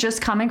doubt is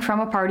just coming from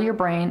a part of your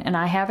brain, and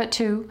I have it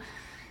too.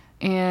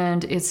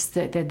 And it's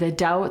the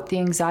doubt, the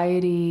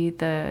anxiety,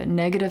 the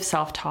negative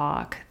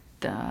self-talk,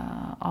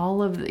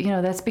 all of, you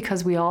know, that's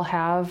because we all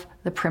have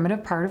the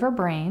primitive part of our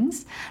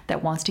brains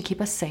that wants to keep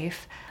us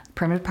safe. The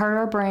primitive part of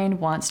our brain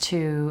wants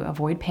to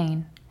avoid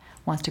pain,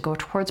 wants to go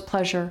towards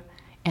pleasure,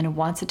 and it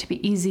wants it to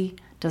be easy,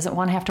 doesn't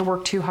want to have to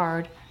work too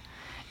hard.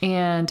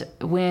 And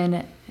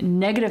when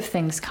negative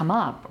things come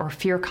up or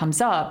fear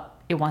comes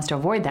up, it wants to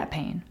avoid that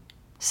pain.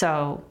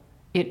 So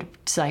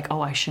it's like,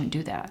 oh, I shouldn't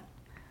do that.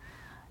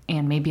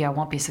 And maybe I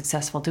won't be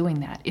successful doing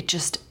that.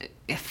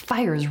 It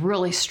fires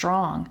really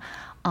strong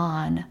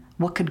on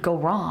what could go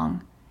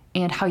wrong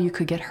and how you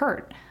could get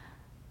hurt,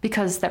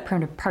 because that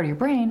primitive part of your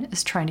brain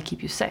is trying to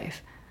keep you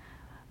safe.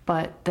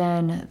 But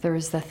then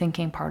there's the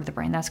thinking part of the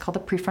brain. That's called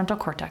the prefrontal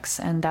cortex.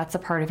 And that's a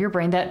part of your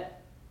brain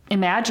that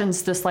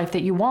imagines this life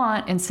that you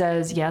want and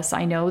says, yes,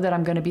 I know that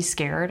I'm going to be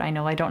scared. I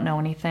know I don't know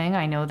anything.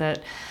 I know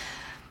that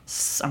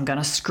I'm going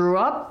to screw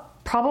up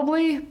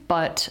probably.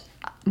 But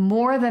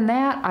more than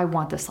that, I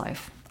want this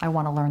life. I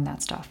want to learn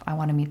that stuff. I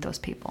want to meet those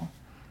people.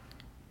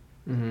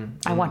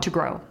 I want to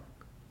grow.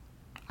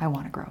 I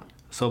want to grow.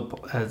 So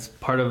as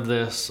part of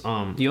this,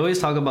 you always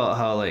talk about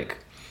how like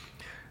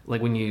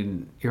when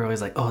you're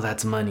always like, oh,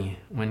 that's money,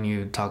 when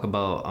you talk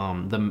about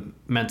the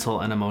mental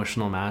and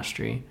emotional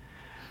mastery.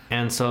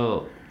 And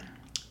so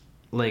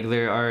like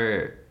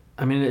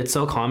it's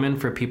so common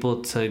for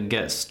people to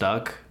get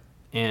stuck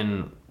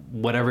in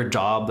whatever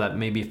job that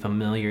may be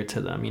familiar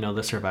to them, you know,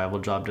 the survival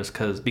job,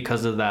 just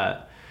because of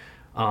that.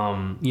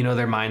 You know,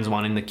 their minds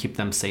wanting to keep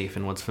them safe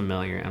in what's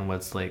familiar and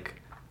what's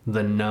like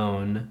the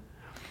known.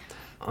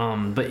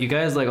 But you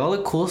guys, like, all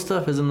the cool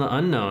stuff is in the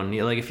unknown.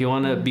 Like, if you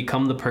want to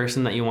become the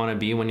person that you want to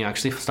be, when you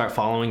actually start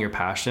following your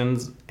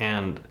passions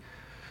and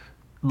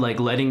like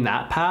letting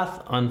that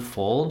path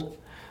unfold,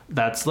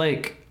 that's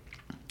like,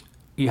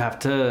 you have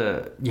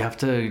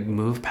to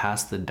move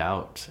past the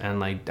doubt and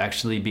like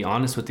actually be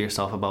honest with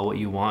yourself about what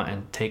you want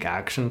and take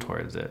action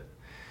towards it.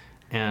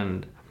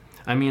 And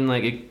I mean,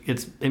 like,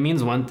 it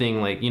means one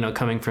thing, like, you know,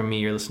 coming from me,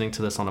 you're listening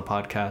to this on a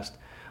podcast,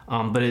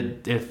 but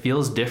it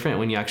feels different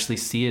when you actually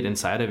see it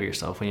inside of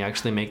yourself, when you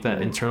actually make that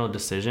internal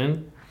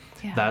decision.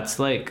 Yeah. That's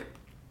like,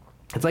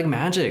 it's like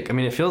magic. I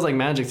mean, it feels like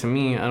magic to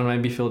me. I don't know,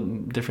 maybe feel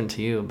different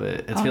to you, but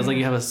it feels like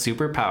you have a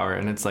superpower,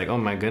 and it's like, oh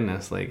my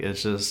goodness, like,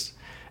 it's just,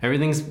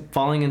 everything's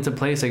falling into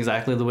place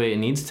exactly the way it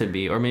needs to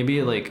be. Or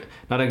maybe like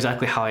not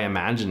exactly how I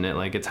imagined it,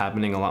 like it's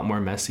happening a lot more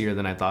messier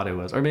than I thought it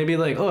was. Or maybe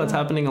like, oh, it's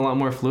happening a lot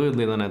more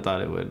fluidly than I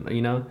thought it would,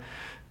 you know?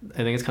 I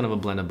think it's kind of a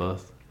blend of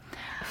both.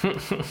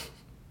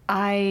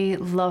 I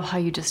love how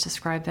you just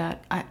described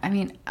that. I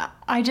mean,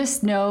 I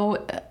just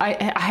know,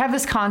 I have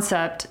this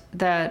concept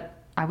that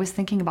I was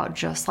thinking about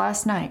just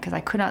last night because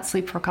I could not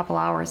sleep for a couple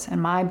hours and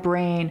my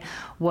brain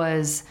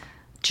was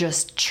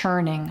just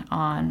churning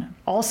on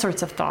all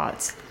sorts of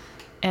thoughts.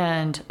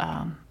 And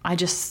I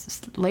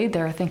just laid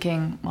there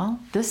thinking, well,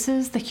 this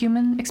is the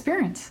human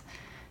experience.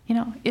 You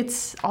know,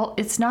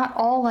 it's not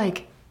all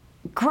like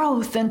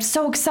growth and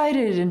so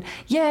excited and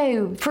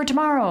yay for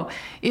tomorrow.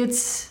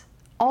 It's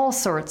all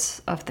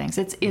sorts of things.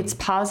 It's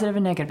positive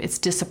and negative. It's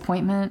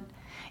disappointment.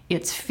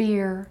 It's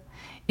fear.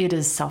 It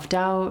is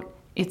self-doubt.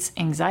 It's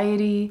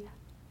anxiety.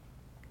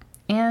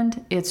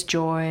 And it's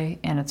joy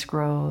and it's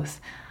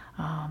growth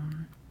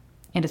and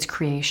it's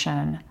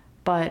creation.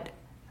 But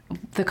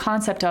the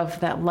concept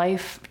of that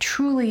life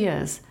truly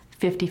is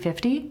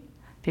 50-50,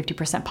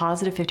 50%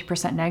 positive,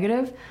 50%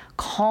 negative,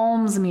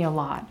 calms me a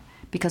lot.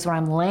 Because when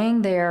I'm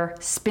laying there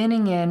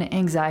spinning in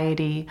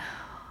anxiety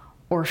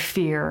or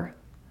fear,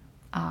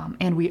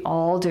 and we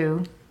all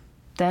do,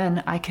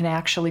 then I can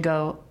actually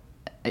go,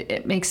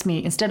 it makes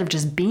me, instead of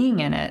just being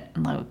in it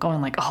and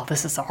going like, oh,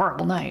 this is a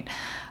horrible night,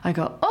 I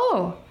go,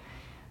 oh,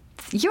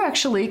 you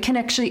can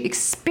actually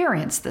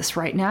experience this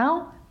right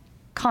now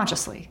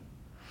consciously.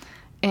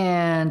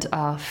 And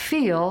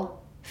feel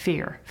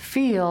fear,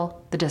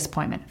 feel the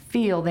disappointment,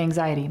 feel the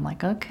anxiety. I'm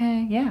like,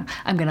 okay, yeah,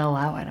 I'm going to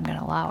allow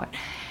it.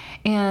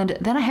 And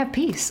then I have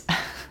peace.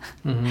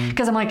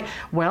 Because I'm like,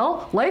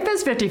 well, life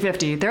is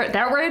 50-50.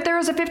 That right there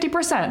is a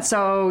 50%.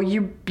 So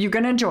you're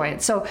going to enjoy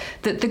it. So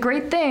the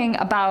great thing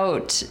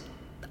about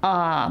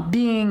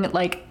being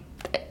like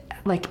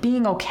like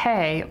being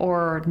okay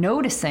or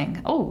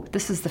noticing, oh,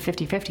 this is the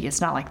 50-50,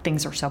 it's not like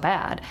things are so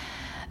bad,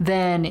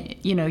 then,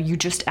 you know, you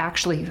just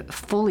actually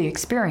fully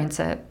experience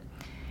it.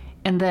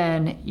 And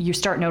then you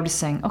start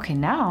noticing, okay,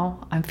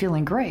 now I'm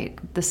feeling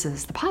great. This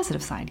is the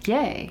positive side.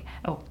 Yay.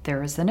 Oh,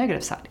 there is the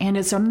negative side. And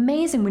it's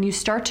amazing when you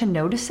start to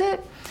notice it,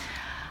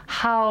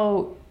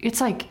 how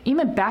it's like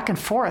even back and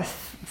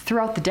forth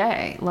throughout the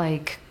day,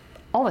 like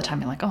all the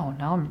time. You're like, oh,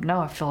 no,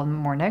 I feel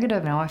more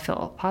negative. Now I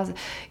feel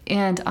positive.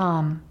 And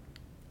and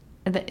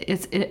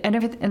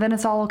then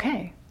it's all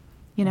okay.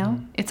 You know,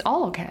 it's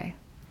all okay.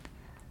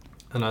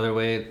 Another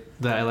way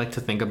that I like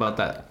to think about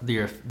that, the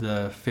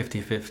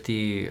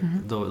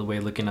 50-50, the way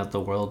looking at the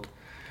world,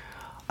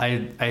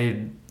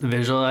 I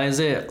visualize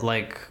it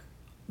like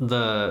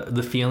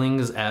the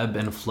feelings ebb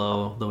and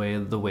flow the way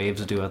the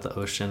waves do at the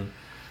ocean.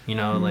 You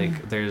know,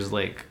 like there's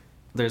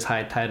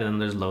high tide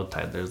and there's low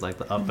tide. There's like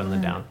the up and the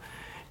down.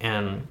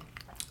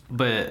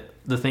 But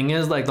the thing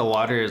is, like, the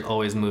water is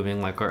always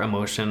moving. Like, our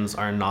emotions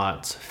are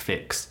not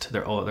fixed.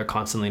 They're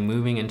constantly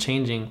moving and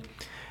changing.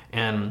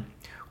 And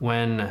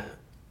when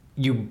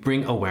you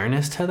bring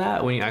awareness to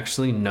that, when you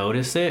actually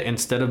notice it,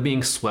 instead of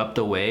being swept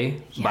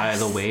away by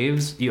the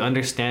waves, you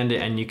understand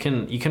it and you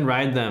can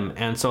ride them.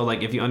 And so,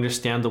 like, if you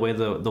understand the way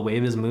the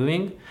wave is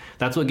moving,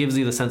 that's what gives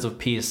you the sense of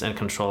peace and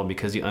control,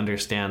 because you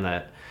understand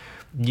that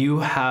you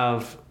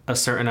have a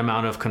certain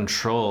amount of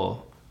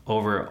control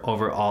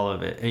over all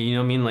of it. You know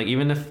what I mean? Like,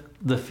 even if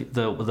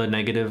the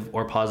negative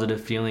or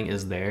positive feeling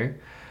is there,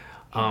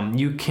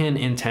 you can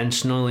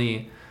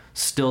intentionally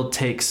still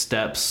take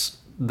steps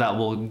that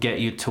will get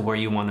you to where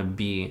you want to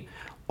be,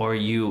 or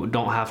you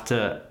don't have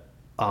to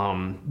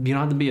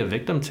be a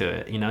victim to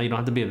it. You know, you don't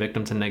have to be a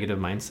victim to negative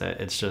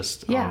mindset. It's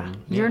just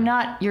you're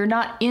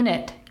not in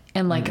it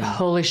and like,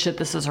 holy shit,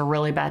 this is a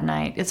really bad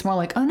night. It's more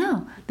like, oh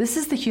no, this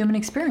is the human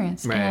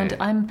experience, right.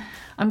 And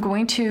I'm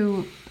going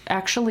to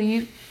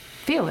actually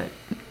feel it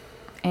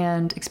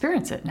and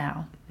experience it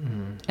now.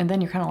 And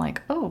then you're kind of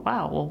like, oh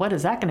wow, well, what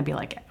is that going to be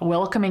like?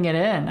 Welcoming it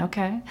in,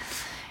 okay.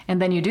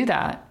 And then you do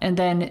that, and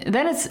then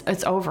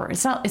it's over.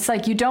 It's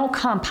like you don't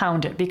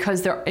compound it,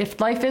 because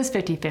if life is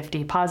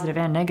 50-50, positive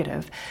and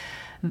negative,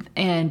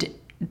 and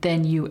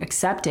then you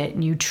accept it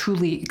and you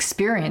truly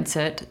experience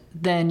it,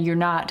 then you're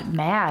not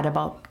mad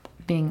about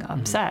being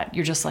upset.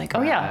 You're just like,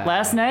 oh yeah,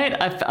 last night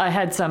I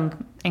had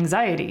some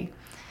anxiety.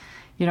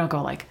 You don't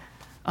go like,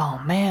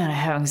 oh man, I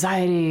have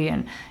anxiety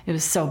and it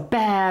was so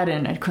bad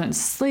and I couldn't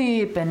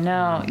sleep, and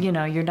now, you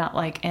know, you're not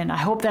like, and I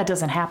hope that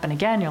doesn't happen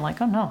again. You're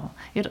like, oh no,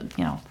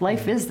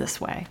 life is this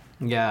way.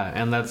 Yeah.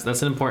 And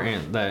that's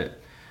important, that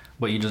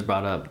what you just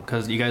brought up,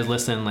 because you guys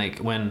listen, like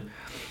when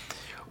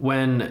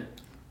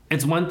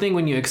it's one thing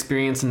when you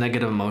experience a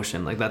negative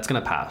emotion, like that's going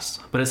to pass,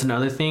 but it's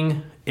another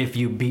thing if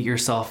you beat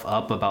yourself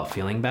up about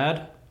feeling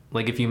bad,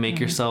 like if you make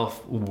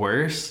yourself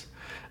worse,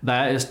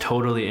 that is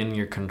totally in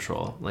your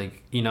control.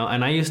 Like, you know,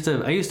 and I used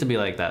to be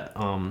like that.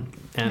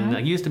 I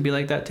used to be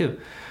like that too.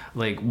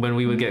 Like when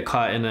we would get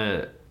caught in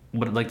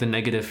the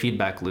negative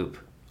feedback loop.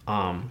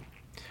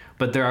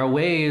 But there are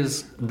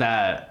ways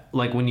that,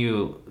 like, when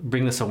you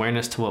bring this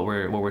awareness to what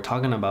we're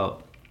talking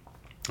about,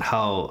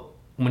 how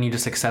when you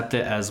just accept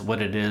it as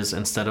what it is,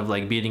 instead of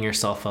like beating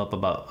yourself up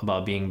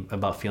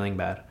about feeling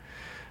bad,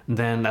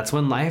 then that's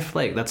when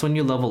that's when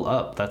you level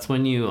up. That's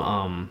when you,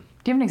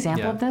 do you have an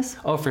example of this?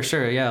 Oh, for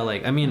sure. Yeah.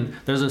 Like, I mean,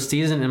 there's a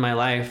season in my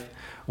life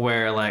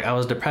where like I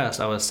was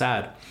depressed, I was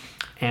sad.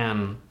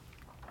 And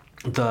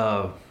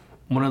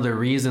one of the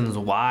reasons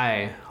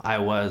why I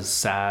was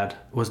sad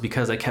was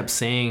because I kept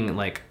saying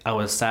like I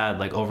was sad,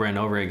 like over and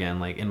over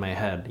again, like in my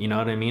head. You know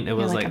what I mean? It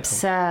was like I'm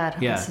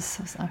sad. Yeah.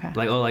 Okay.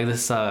 Like, oh, like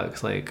this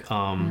sucks. Like,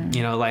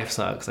 you know, life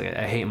sucks. Like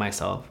I hate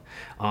myself.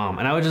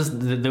 And I would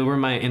they were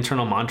my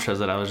internal mantras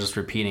that I was just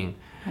repeating.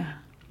 Yeah.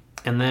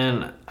 And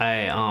then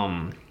I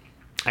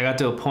got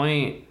to a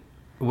point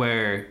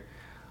where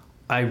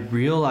I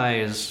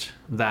realized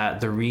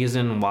that the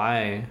reason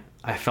why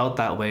I felt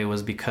that way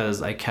was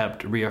because I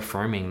kept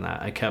reaffirming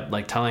that. I kept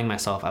like telling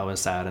myself I was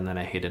sad, and then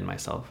I hated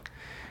myself.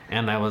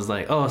 And I was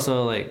like, oh,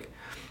 so like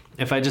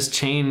if I just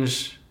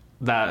change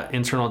that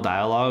internal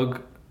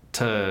dialogue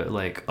to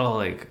like, oh,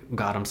 like,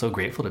 God, I'm so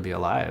grateful to be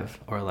alive,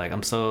 or like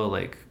I'm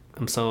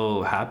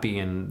so happy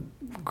and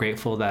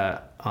grateful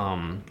that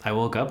I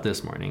woke up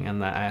this morning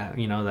and that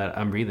that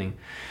I'm breathing,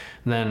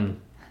 then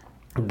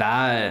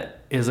that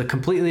is a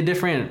completely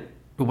different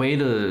way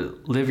to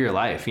live your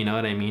life. You know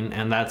what I mean?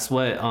 And that's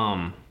what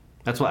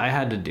I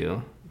had to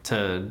do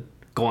to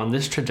go on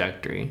this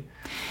trajectory.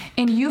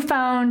 And you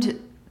found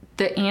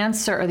the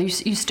answer, or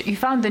you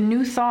found the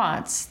new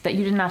thoughts that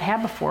you did not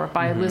have before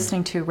by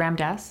listening to Ram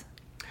Dass?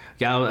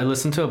 Yeah, I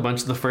listened to a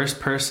bunch. The first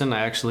person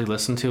I actually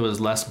listened to was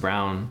Les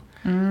Brown.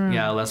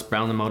 Yeah, Les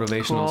Brown, the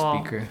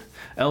motivational speaker.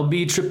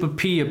 LB Triple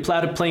P, a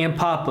platter playing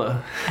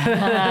Papa.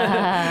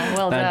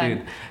 Well that done.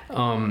 Dude.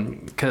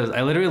 Because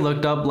I literally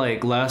looked up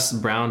like Les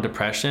Brown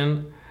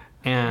depression,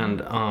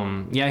 and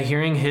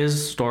hearing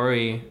his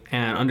story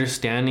and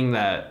understanding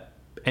that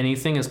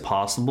anything is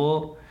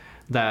possible,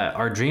 that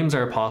our dreams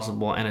are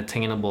possible and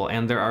attainable,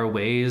 and there are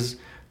ways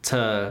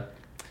to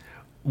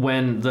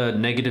when the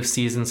negative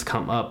seasons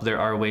come up, there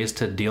are ways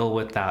to deal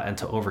with that and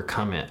to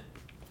overcome it.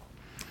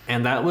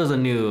 And that was a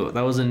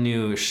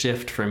new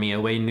shift for me,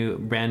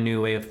 brand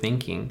new way of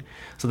thinking.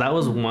 So that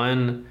was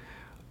one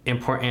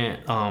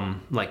important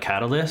like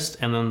catalyst.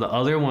 And then the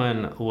other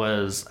one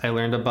was I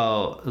learned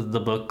about the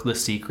book The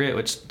Secret,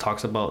 which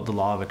talks about the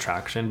law of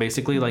attraction.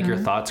 Basically, like your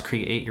thoughts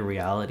create your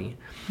reality.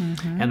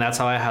 And that's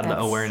how I had the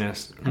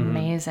awareness.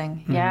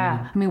 Amazing.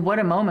 Yeah. I mean, what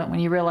a moment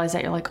when you realize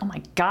that you're like, oh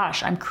my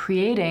gosh, I'm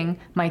creating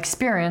my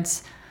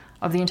experience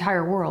of the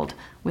entire world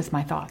with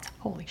my thoughts.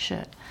 Holy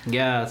shit.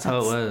 Yeah, that's how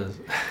it was.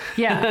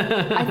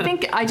 Yeah.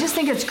 I just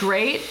think it's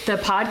great. The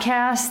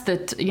podcast,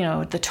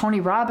 the Tony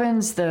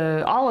Robbins,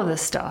 all of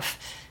this stuff.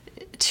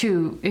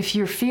 If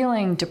you're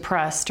feeling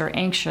depressed or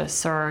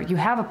anxious or you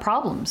have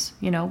problems,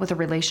 with a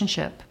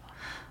relationship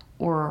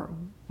or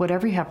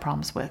whatever you have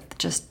problems with,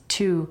 just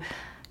to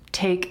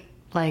take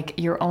like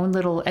your own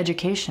little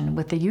education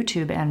with the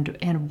YouTube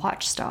and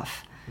watch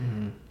stuff,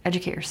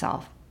 educate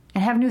yourself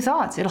and have new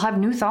thoughts. It'll have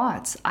new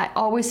thoughts. I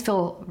always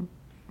feel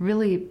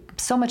really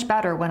so much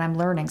better when I'm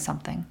learning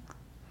something.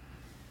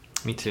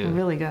 Me too.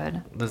 Really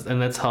good.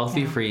 And that's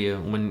healthy for you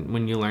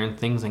when you learn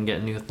things and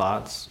get new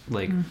thoughts,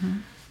 like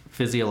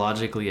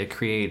physiologically it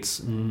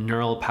creates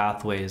neural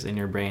pathways in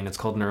your brain. It's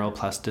called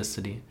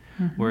neuroplasticity,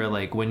 where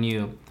like when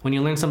you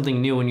learn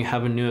something new, when you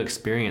have a new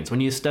experience,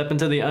 when you step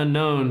into the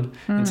unknown,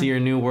 into your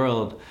new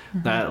world,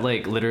 that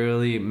like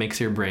literally makes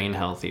your brain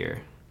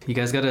healthier. You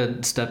guys got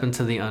to step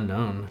into the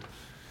unknown,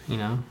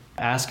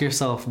 ask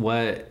yourself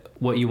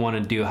what you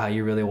want to do, how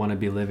you really want to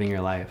be living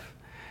your life,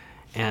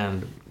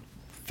 and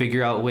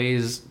figure out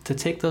ways to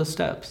take those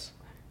steps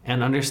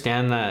and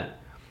understand that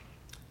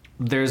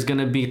there's going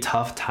to be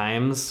tough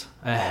times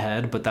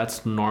ahead, but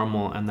that's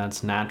normal and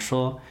that's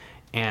natural.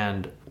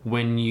 And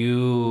when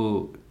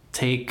you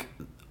take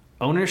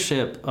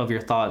ownership of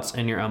your thoughts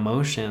and your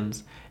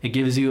emotions, it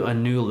gives you a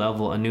new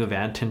level, a new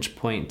vantage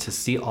point to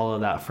see all of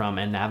that from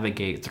and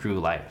navigate through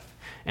life.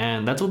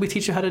 And that's what we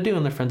teach you how to do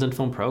in the Friends in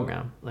Film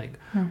program. Like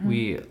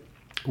we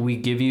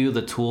give you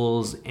the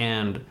tools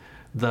and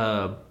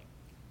the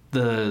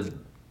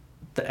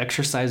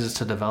exercises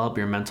to develop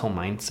your mental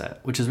mindset,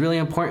 which is really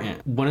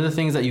important. One of the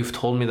things that you've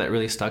told me that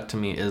really stuck to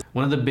me is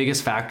one of the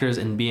biggest factors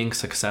in being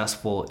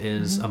successful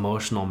is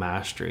emotional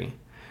mastery.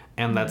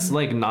 And that's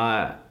like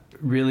not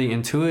really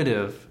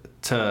intuitive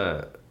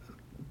to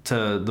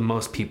the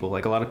most people.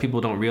 Like a lot of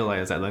people don't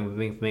realize that. Like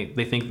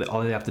they think that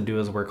all they have to do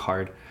is work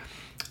hard.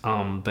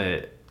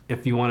 But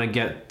if you want to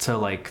get to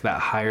like that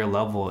higher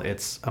level,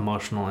 it's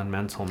emotional and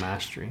mental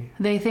mastery.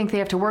 They think they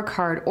have to work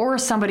hard or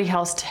somebody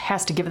else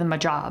has to give them a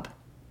job.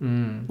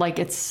 Like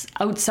it's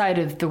outside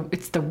of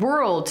it's the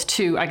world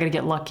to, I got to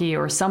get lucky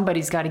or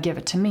somebody's got to give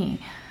it to me.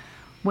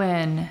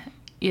 When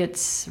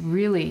it's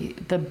really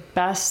the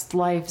best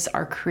lives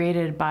are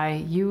created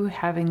by you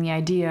having the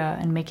idea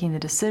and making the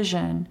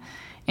decision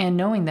and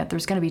knowing that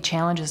there's going to be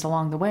challenges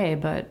along the way,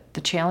 but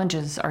the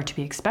challenges are to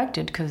be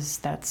expected because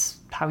that's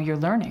how you're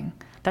learning.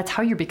 That's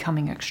how you're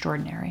becoming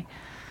extraordinary.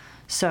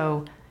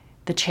 So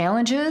the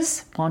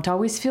challenges won't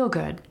always feel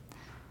good.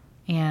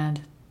 And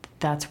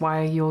that's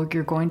why you're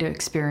going to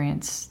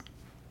experience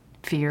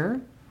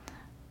fear,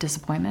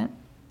 disappointment,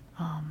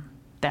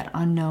 that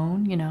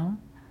unknown,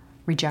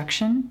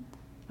 rejection,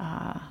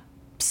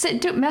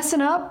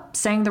 messing up,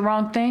 saying the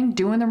wrong thing,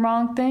 doing the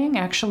wrong thing,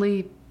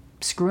 actually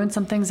screwing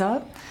some things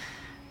up.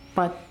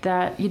 But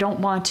that you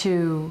don't want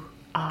to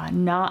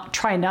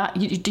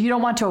you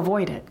don't want to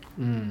avoid it.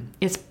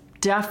 It's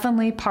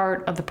definitely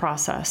part of the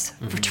process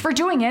for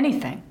doing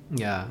anything.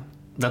 Yeah,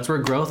 that's where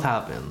growth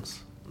happens.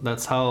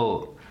 That's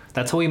how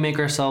we make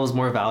ourselves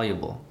more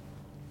valuable.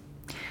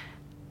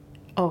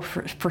 Oh,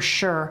 for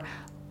sure.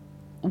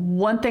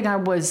 One thing I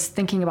was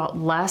thinking about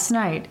last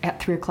night at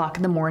 3:00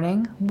 in the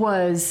morning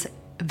was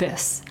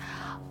this.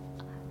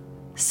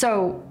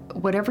 So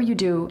whatever you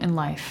do in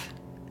life,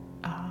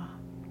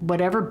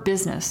 whatever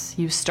business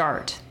you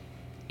start,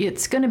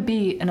 it's going to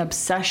be an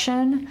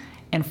obsession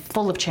and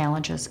full of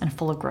challenges and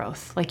full of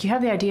growth. Like you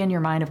have the idea in your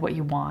mind of what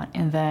you want,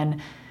 and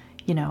then,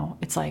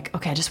 it's like,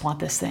 okay, I just want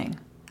this thing.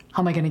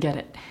 How am I going to get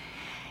it?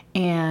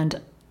 And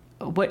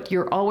what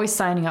you're always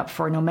signing up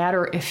for, no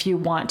matter if you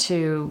want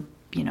to,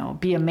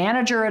 be a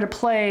manager at a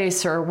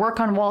place or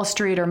work on Wall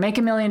Street or make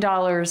 $1 million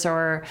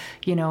or,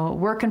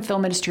 work in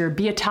film industry or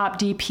be a top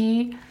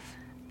DP,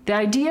 the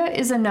idea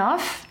is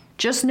enough.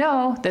 Just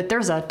know that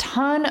there's a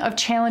ton of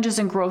challenges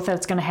and growth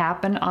that's going to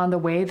happen on the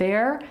way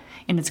there,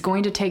 and it's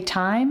going to take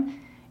time,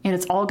 and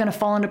it's all going to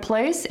fall into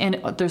place.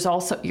 And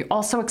you're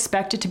also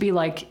expected to be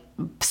like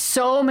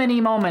so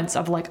many moments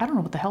of like, I don't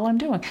know what the hell I'm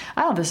doing.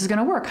 I don't know if this is going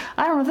to work.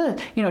 I don't know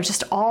this,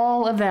 just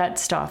all of that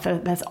stuff.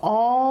 That's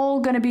all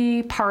going to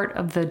be part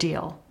of the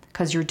deal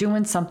because you're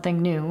doing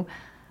something new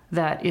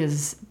that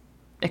is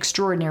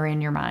extraordinary in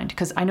your mind.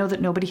 Because I know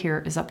that nobody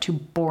here is up to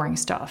boring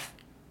stuff.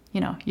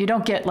 You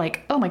don't get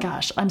like, oh my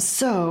gosh, I'm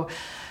so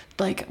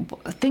like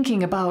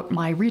thinking about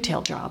my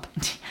retail job.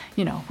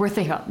 We're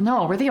thinking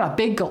about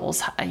big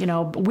goals,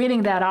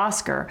 winning that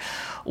Oscar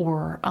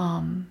or,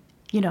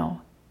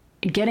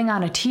 getting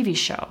on a TV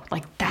show.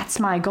 Like, that's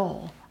my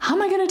goal. How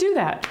am I going to do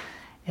that?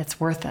 It's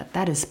worth it.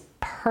 That is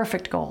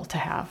perfect goal to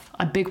have,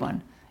 a big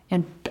one,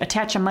 and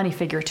attach a money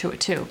figure to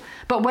it too.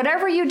 But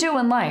whatever you do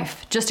in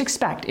life, just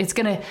expect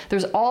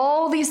there's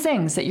all these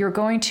things that you're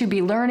going to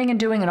be learning and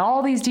doing, and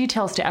all these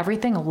details to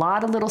everything, a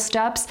lot of little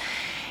steps.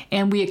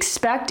 And we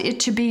expect it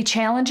to be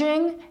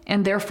challenging,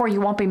 and therefore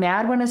you won't be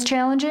mad when it's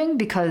challenging,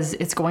 because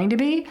it's going to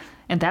be,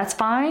 and that's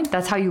fine.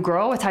 That's how you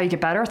grow. It's how you get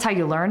better. It's how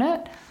you learn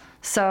it.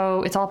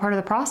 So it's all part of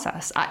the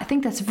process. I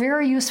think that's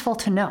very useful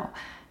to know.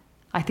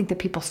 I think that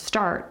people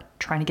start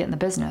trying to get in the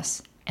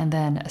business, and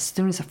then as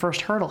soon as the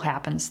first hurdle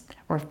happens,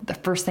 or the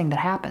first thing that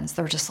happens,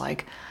 they're just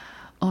like,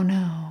 oh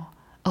no,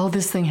 oh,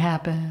 this thing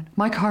happened.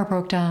 My car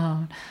broke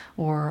down,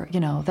 or,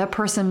 that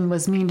person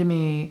was mean to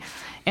me.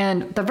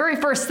 And the very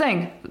first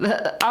thing,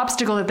 the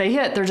obstacle that they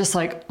hit, they're just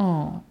like,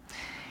 oh.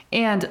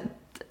 And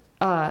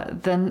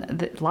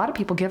then a lot of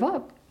people give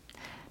up.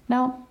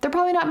 Now, they're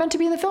probably not meant to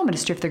be in the film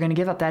industry if they're going to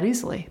give up that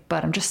easily.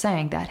 But I'm just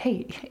saying that,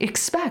 hey,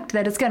 expect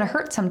that it's going to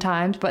hurt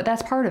sometimes, but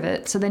that's part of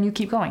it. So then you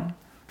keep going.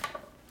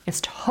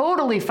 It's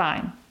totally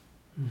fine.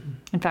 Mm-hmm.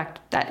 In fact,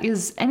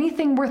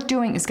 anything worth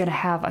doing is going to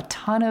have a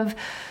ton of,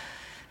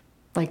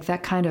 like,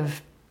 that kind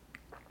of,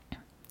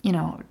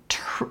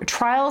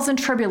 trials and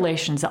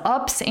tribulations, the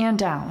ups and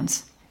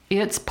downs.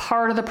 It's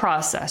part of the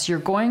process. You're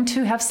going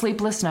to have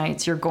sleepless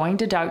nights. You're going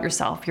to doubt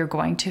yourself. You're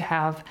going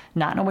to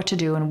not know what to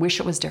do and wish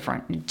it was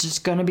different. It's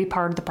just going to be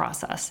part of the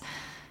process.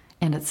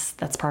 And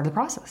that's part of the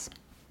process.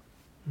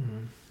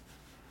 Mm-hmm.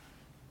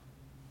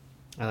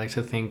 I like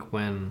to think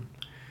when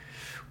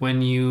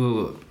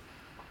you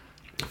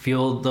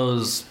feel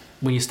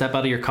when you step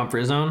out of your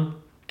comfort zone,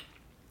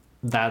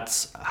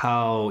 that's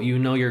how you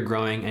know you're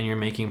growing and you're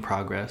making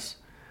progress.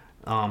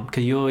 'Cause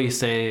you always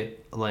say,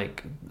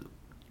 like,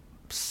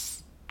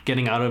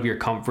 getting out of your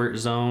comfort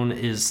zone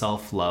is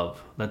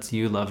self-love. That's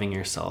you loving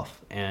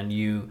yourself, and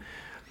you,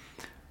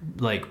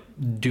 like,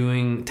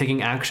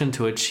 taking action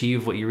to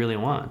achieve what you really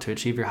want, to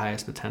achieve your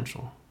highest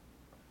potential.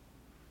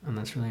 And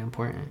that's really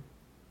important.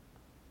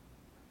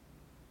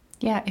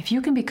 Yeah, if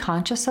you can be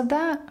conscious of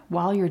that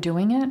while you're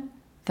doing it,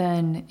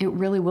 then it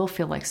really will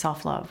feel like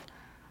self-love.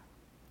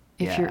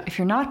 If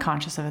you're not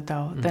conscious of it,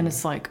 though, then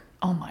it's like,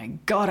 oh my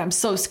God, I'm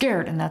so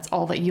scared. And that's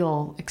all that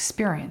you'll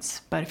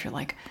experience. But if you're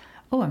like,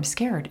 oh, I'm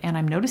scared, and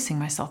I'm noticing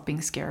myself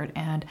being scared,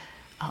 and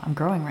I'm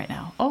growing right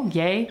now. Oh,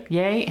 yay,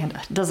 yay. And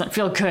it doesn't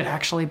feel good,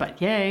 actually,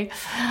 but yay.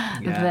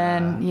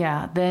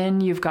 Yeah.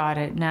 Then you've got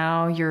it.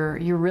 Now you're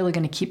really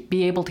going to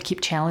be able to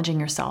keep challenging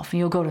yourself, and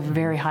you'll go to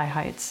very high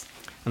heights.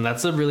 And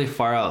that's a really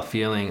far out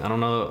feeling. I don't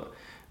know,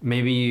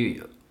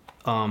 maybe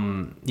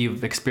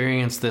you've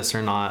experienced this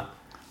or not.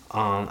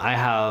 I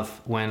have,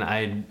 when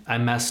I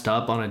messed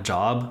up on a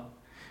job,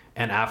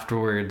 and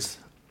afterwards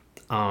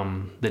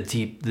the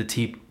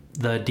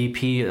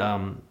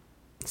DP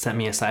sent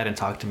me aside and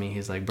talked to me.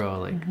 He's like, bro,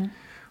 like,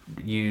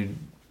 you're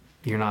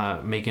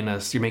making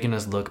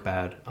us look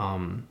bad.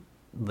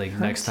 Like,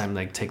 next time,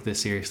 like, take this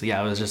seriously.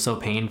 Yeah, it was just so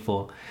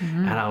painful.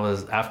 And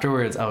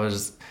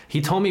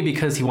he told me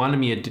because he wanted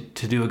me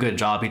to do a good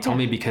job. He told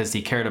me because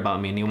he cared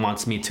about me and he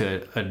wants me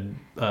to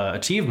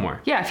achieve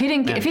more. Yeah, if he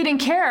didn't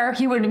care,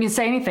 he wouldn't even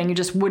say anything. You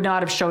just would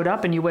not have showed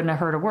up, and you wouldn't have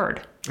heard a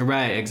word.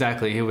 Right,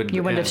 exactly. You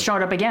wouldn't have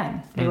showed up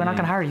again. They were not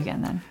going to hire you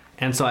again then.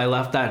 And so I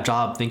left that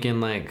job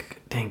thinking,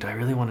 like, dang, do I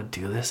really want to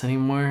do this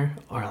anymore?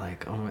 Or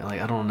like, oh my, like,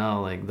 I don't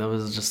know. Like, that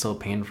was just so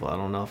painful. I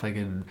don't know if I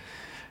could,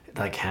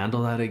 like,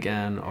 handle that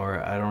again,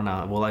 or I don't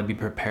know. Will I be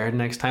prepared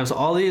next time? So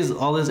all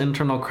this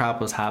internal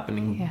crap was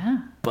happening.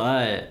 Yeah.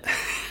 But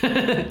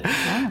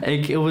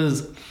like, it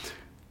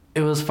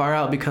was far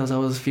out because I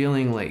was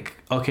feeling like,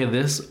 okay,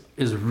 this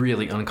is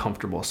really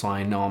uncomfortable. So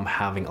I know I'm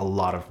having a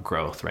lot of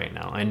growth right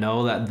now. I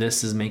know that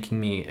this is making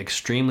me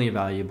extremely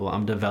valuable.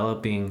 I'm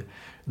developing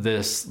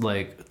this,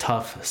 like,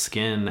 tough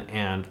skin,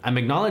 and I'm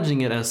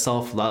acknowledging it as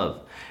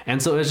self-love.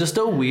 And so it's just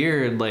a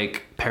weird,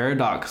 like,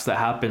 paradox that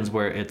happens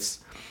where it's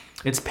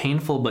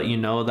painful, but you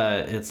know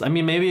that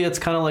maybe it's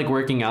kind of like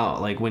working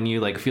out, like when you,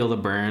 like, feel the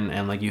burn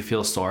and, like, you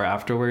feel sore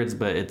afterwards,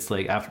 but it's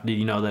like, after,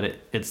 you know, that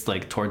it's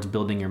like towards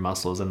building your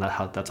muscles, and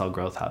that's how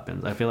growth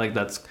happens. I feel like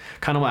that's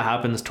kind of what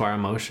happens to our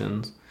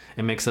emotions.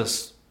 It makes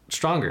us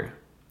stronger.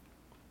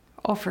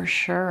 Oh, for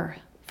sure.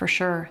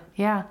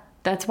 Yeah.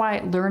 That's why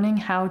learning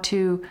how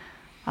to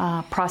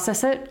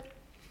process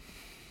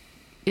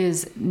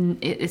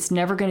it's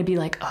never going to be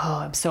like, oh,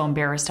 I'm so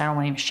embarrassed, I don't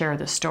want to even share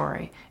this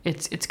story.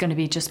 It's going to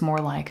be just more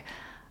like,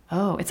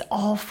 oh, it's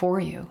all for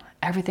you.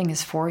 Everything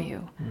is for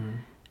you.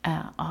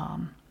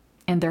 And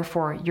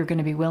therefore you're going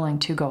to be willing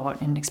to go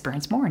out and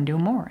experience more and do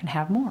more and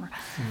have more.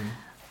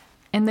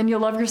 And then you'll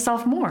love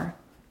yourself more.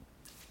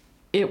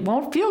 It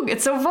won't feel,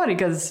 it's so funny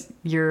because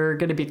you're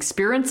going to be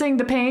experiencing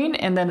the pain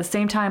and then at the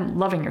same time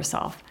loving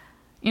yourself.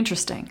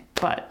 Interesting.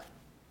 But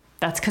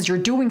that's because you're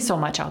doing so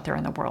much out there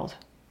in the world.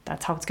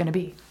 That's how it's going to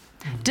be.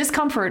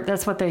 Discomfort,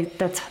 that's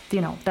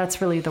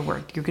really the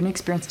word. You're going to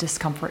experience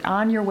discomfort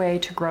on your way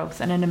to growth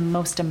and in a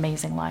most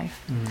amazing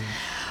life.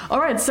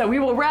 All right, so we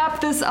will wrap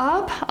this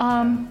up.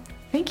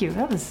 Thank you.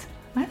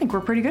 I think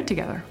we're pretty good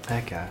together.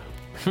 Heck yeah.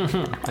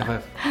 High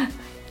five.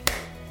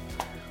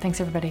 Thanks,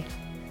 everybody.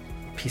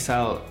 Peace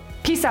out.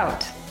 Peace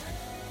out.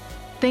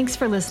 Thanks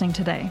for listening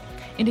today.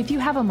 And if you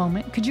have a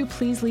moment, could you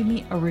please leave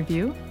me a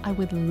review? I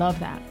would love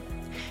that.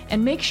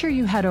 And make sure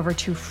you head over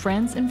to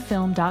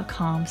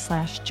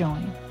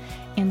friendsandfilm.com/join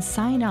and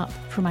sign up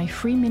for my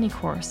free mini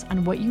course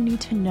on what you need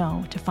to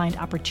know to find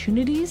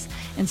opportunities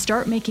and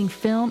start making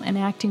film and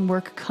acting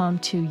work come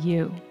to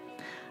you.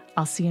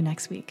 I'll see you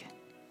next week.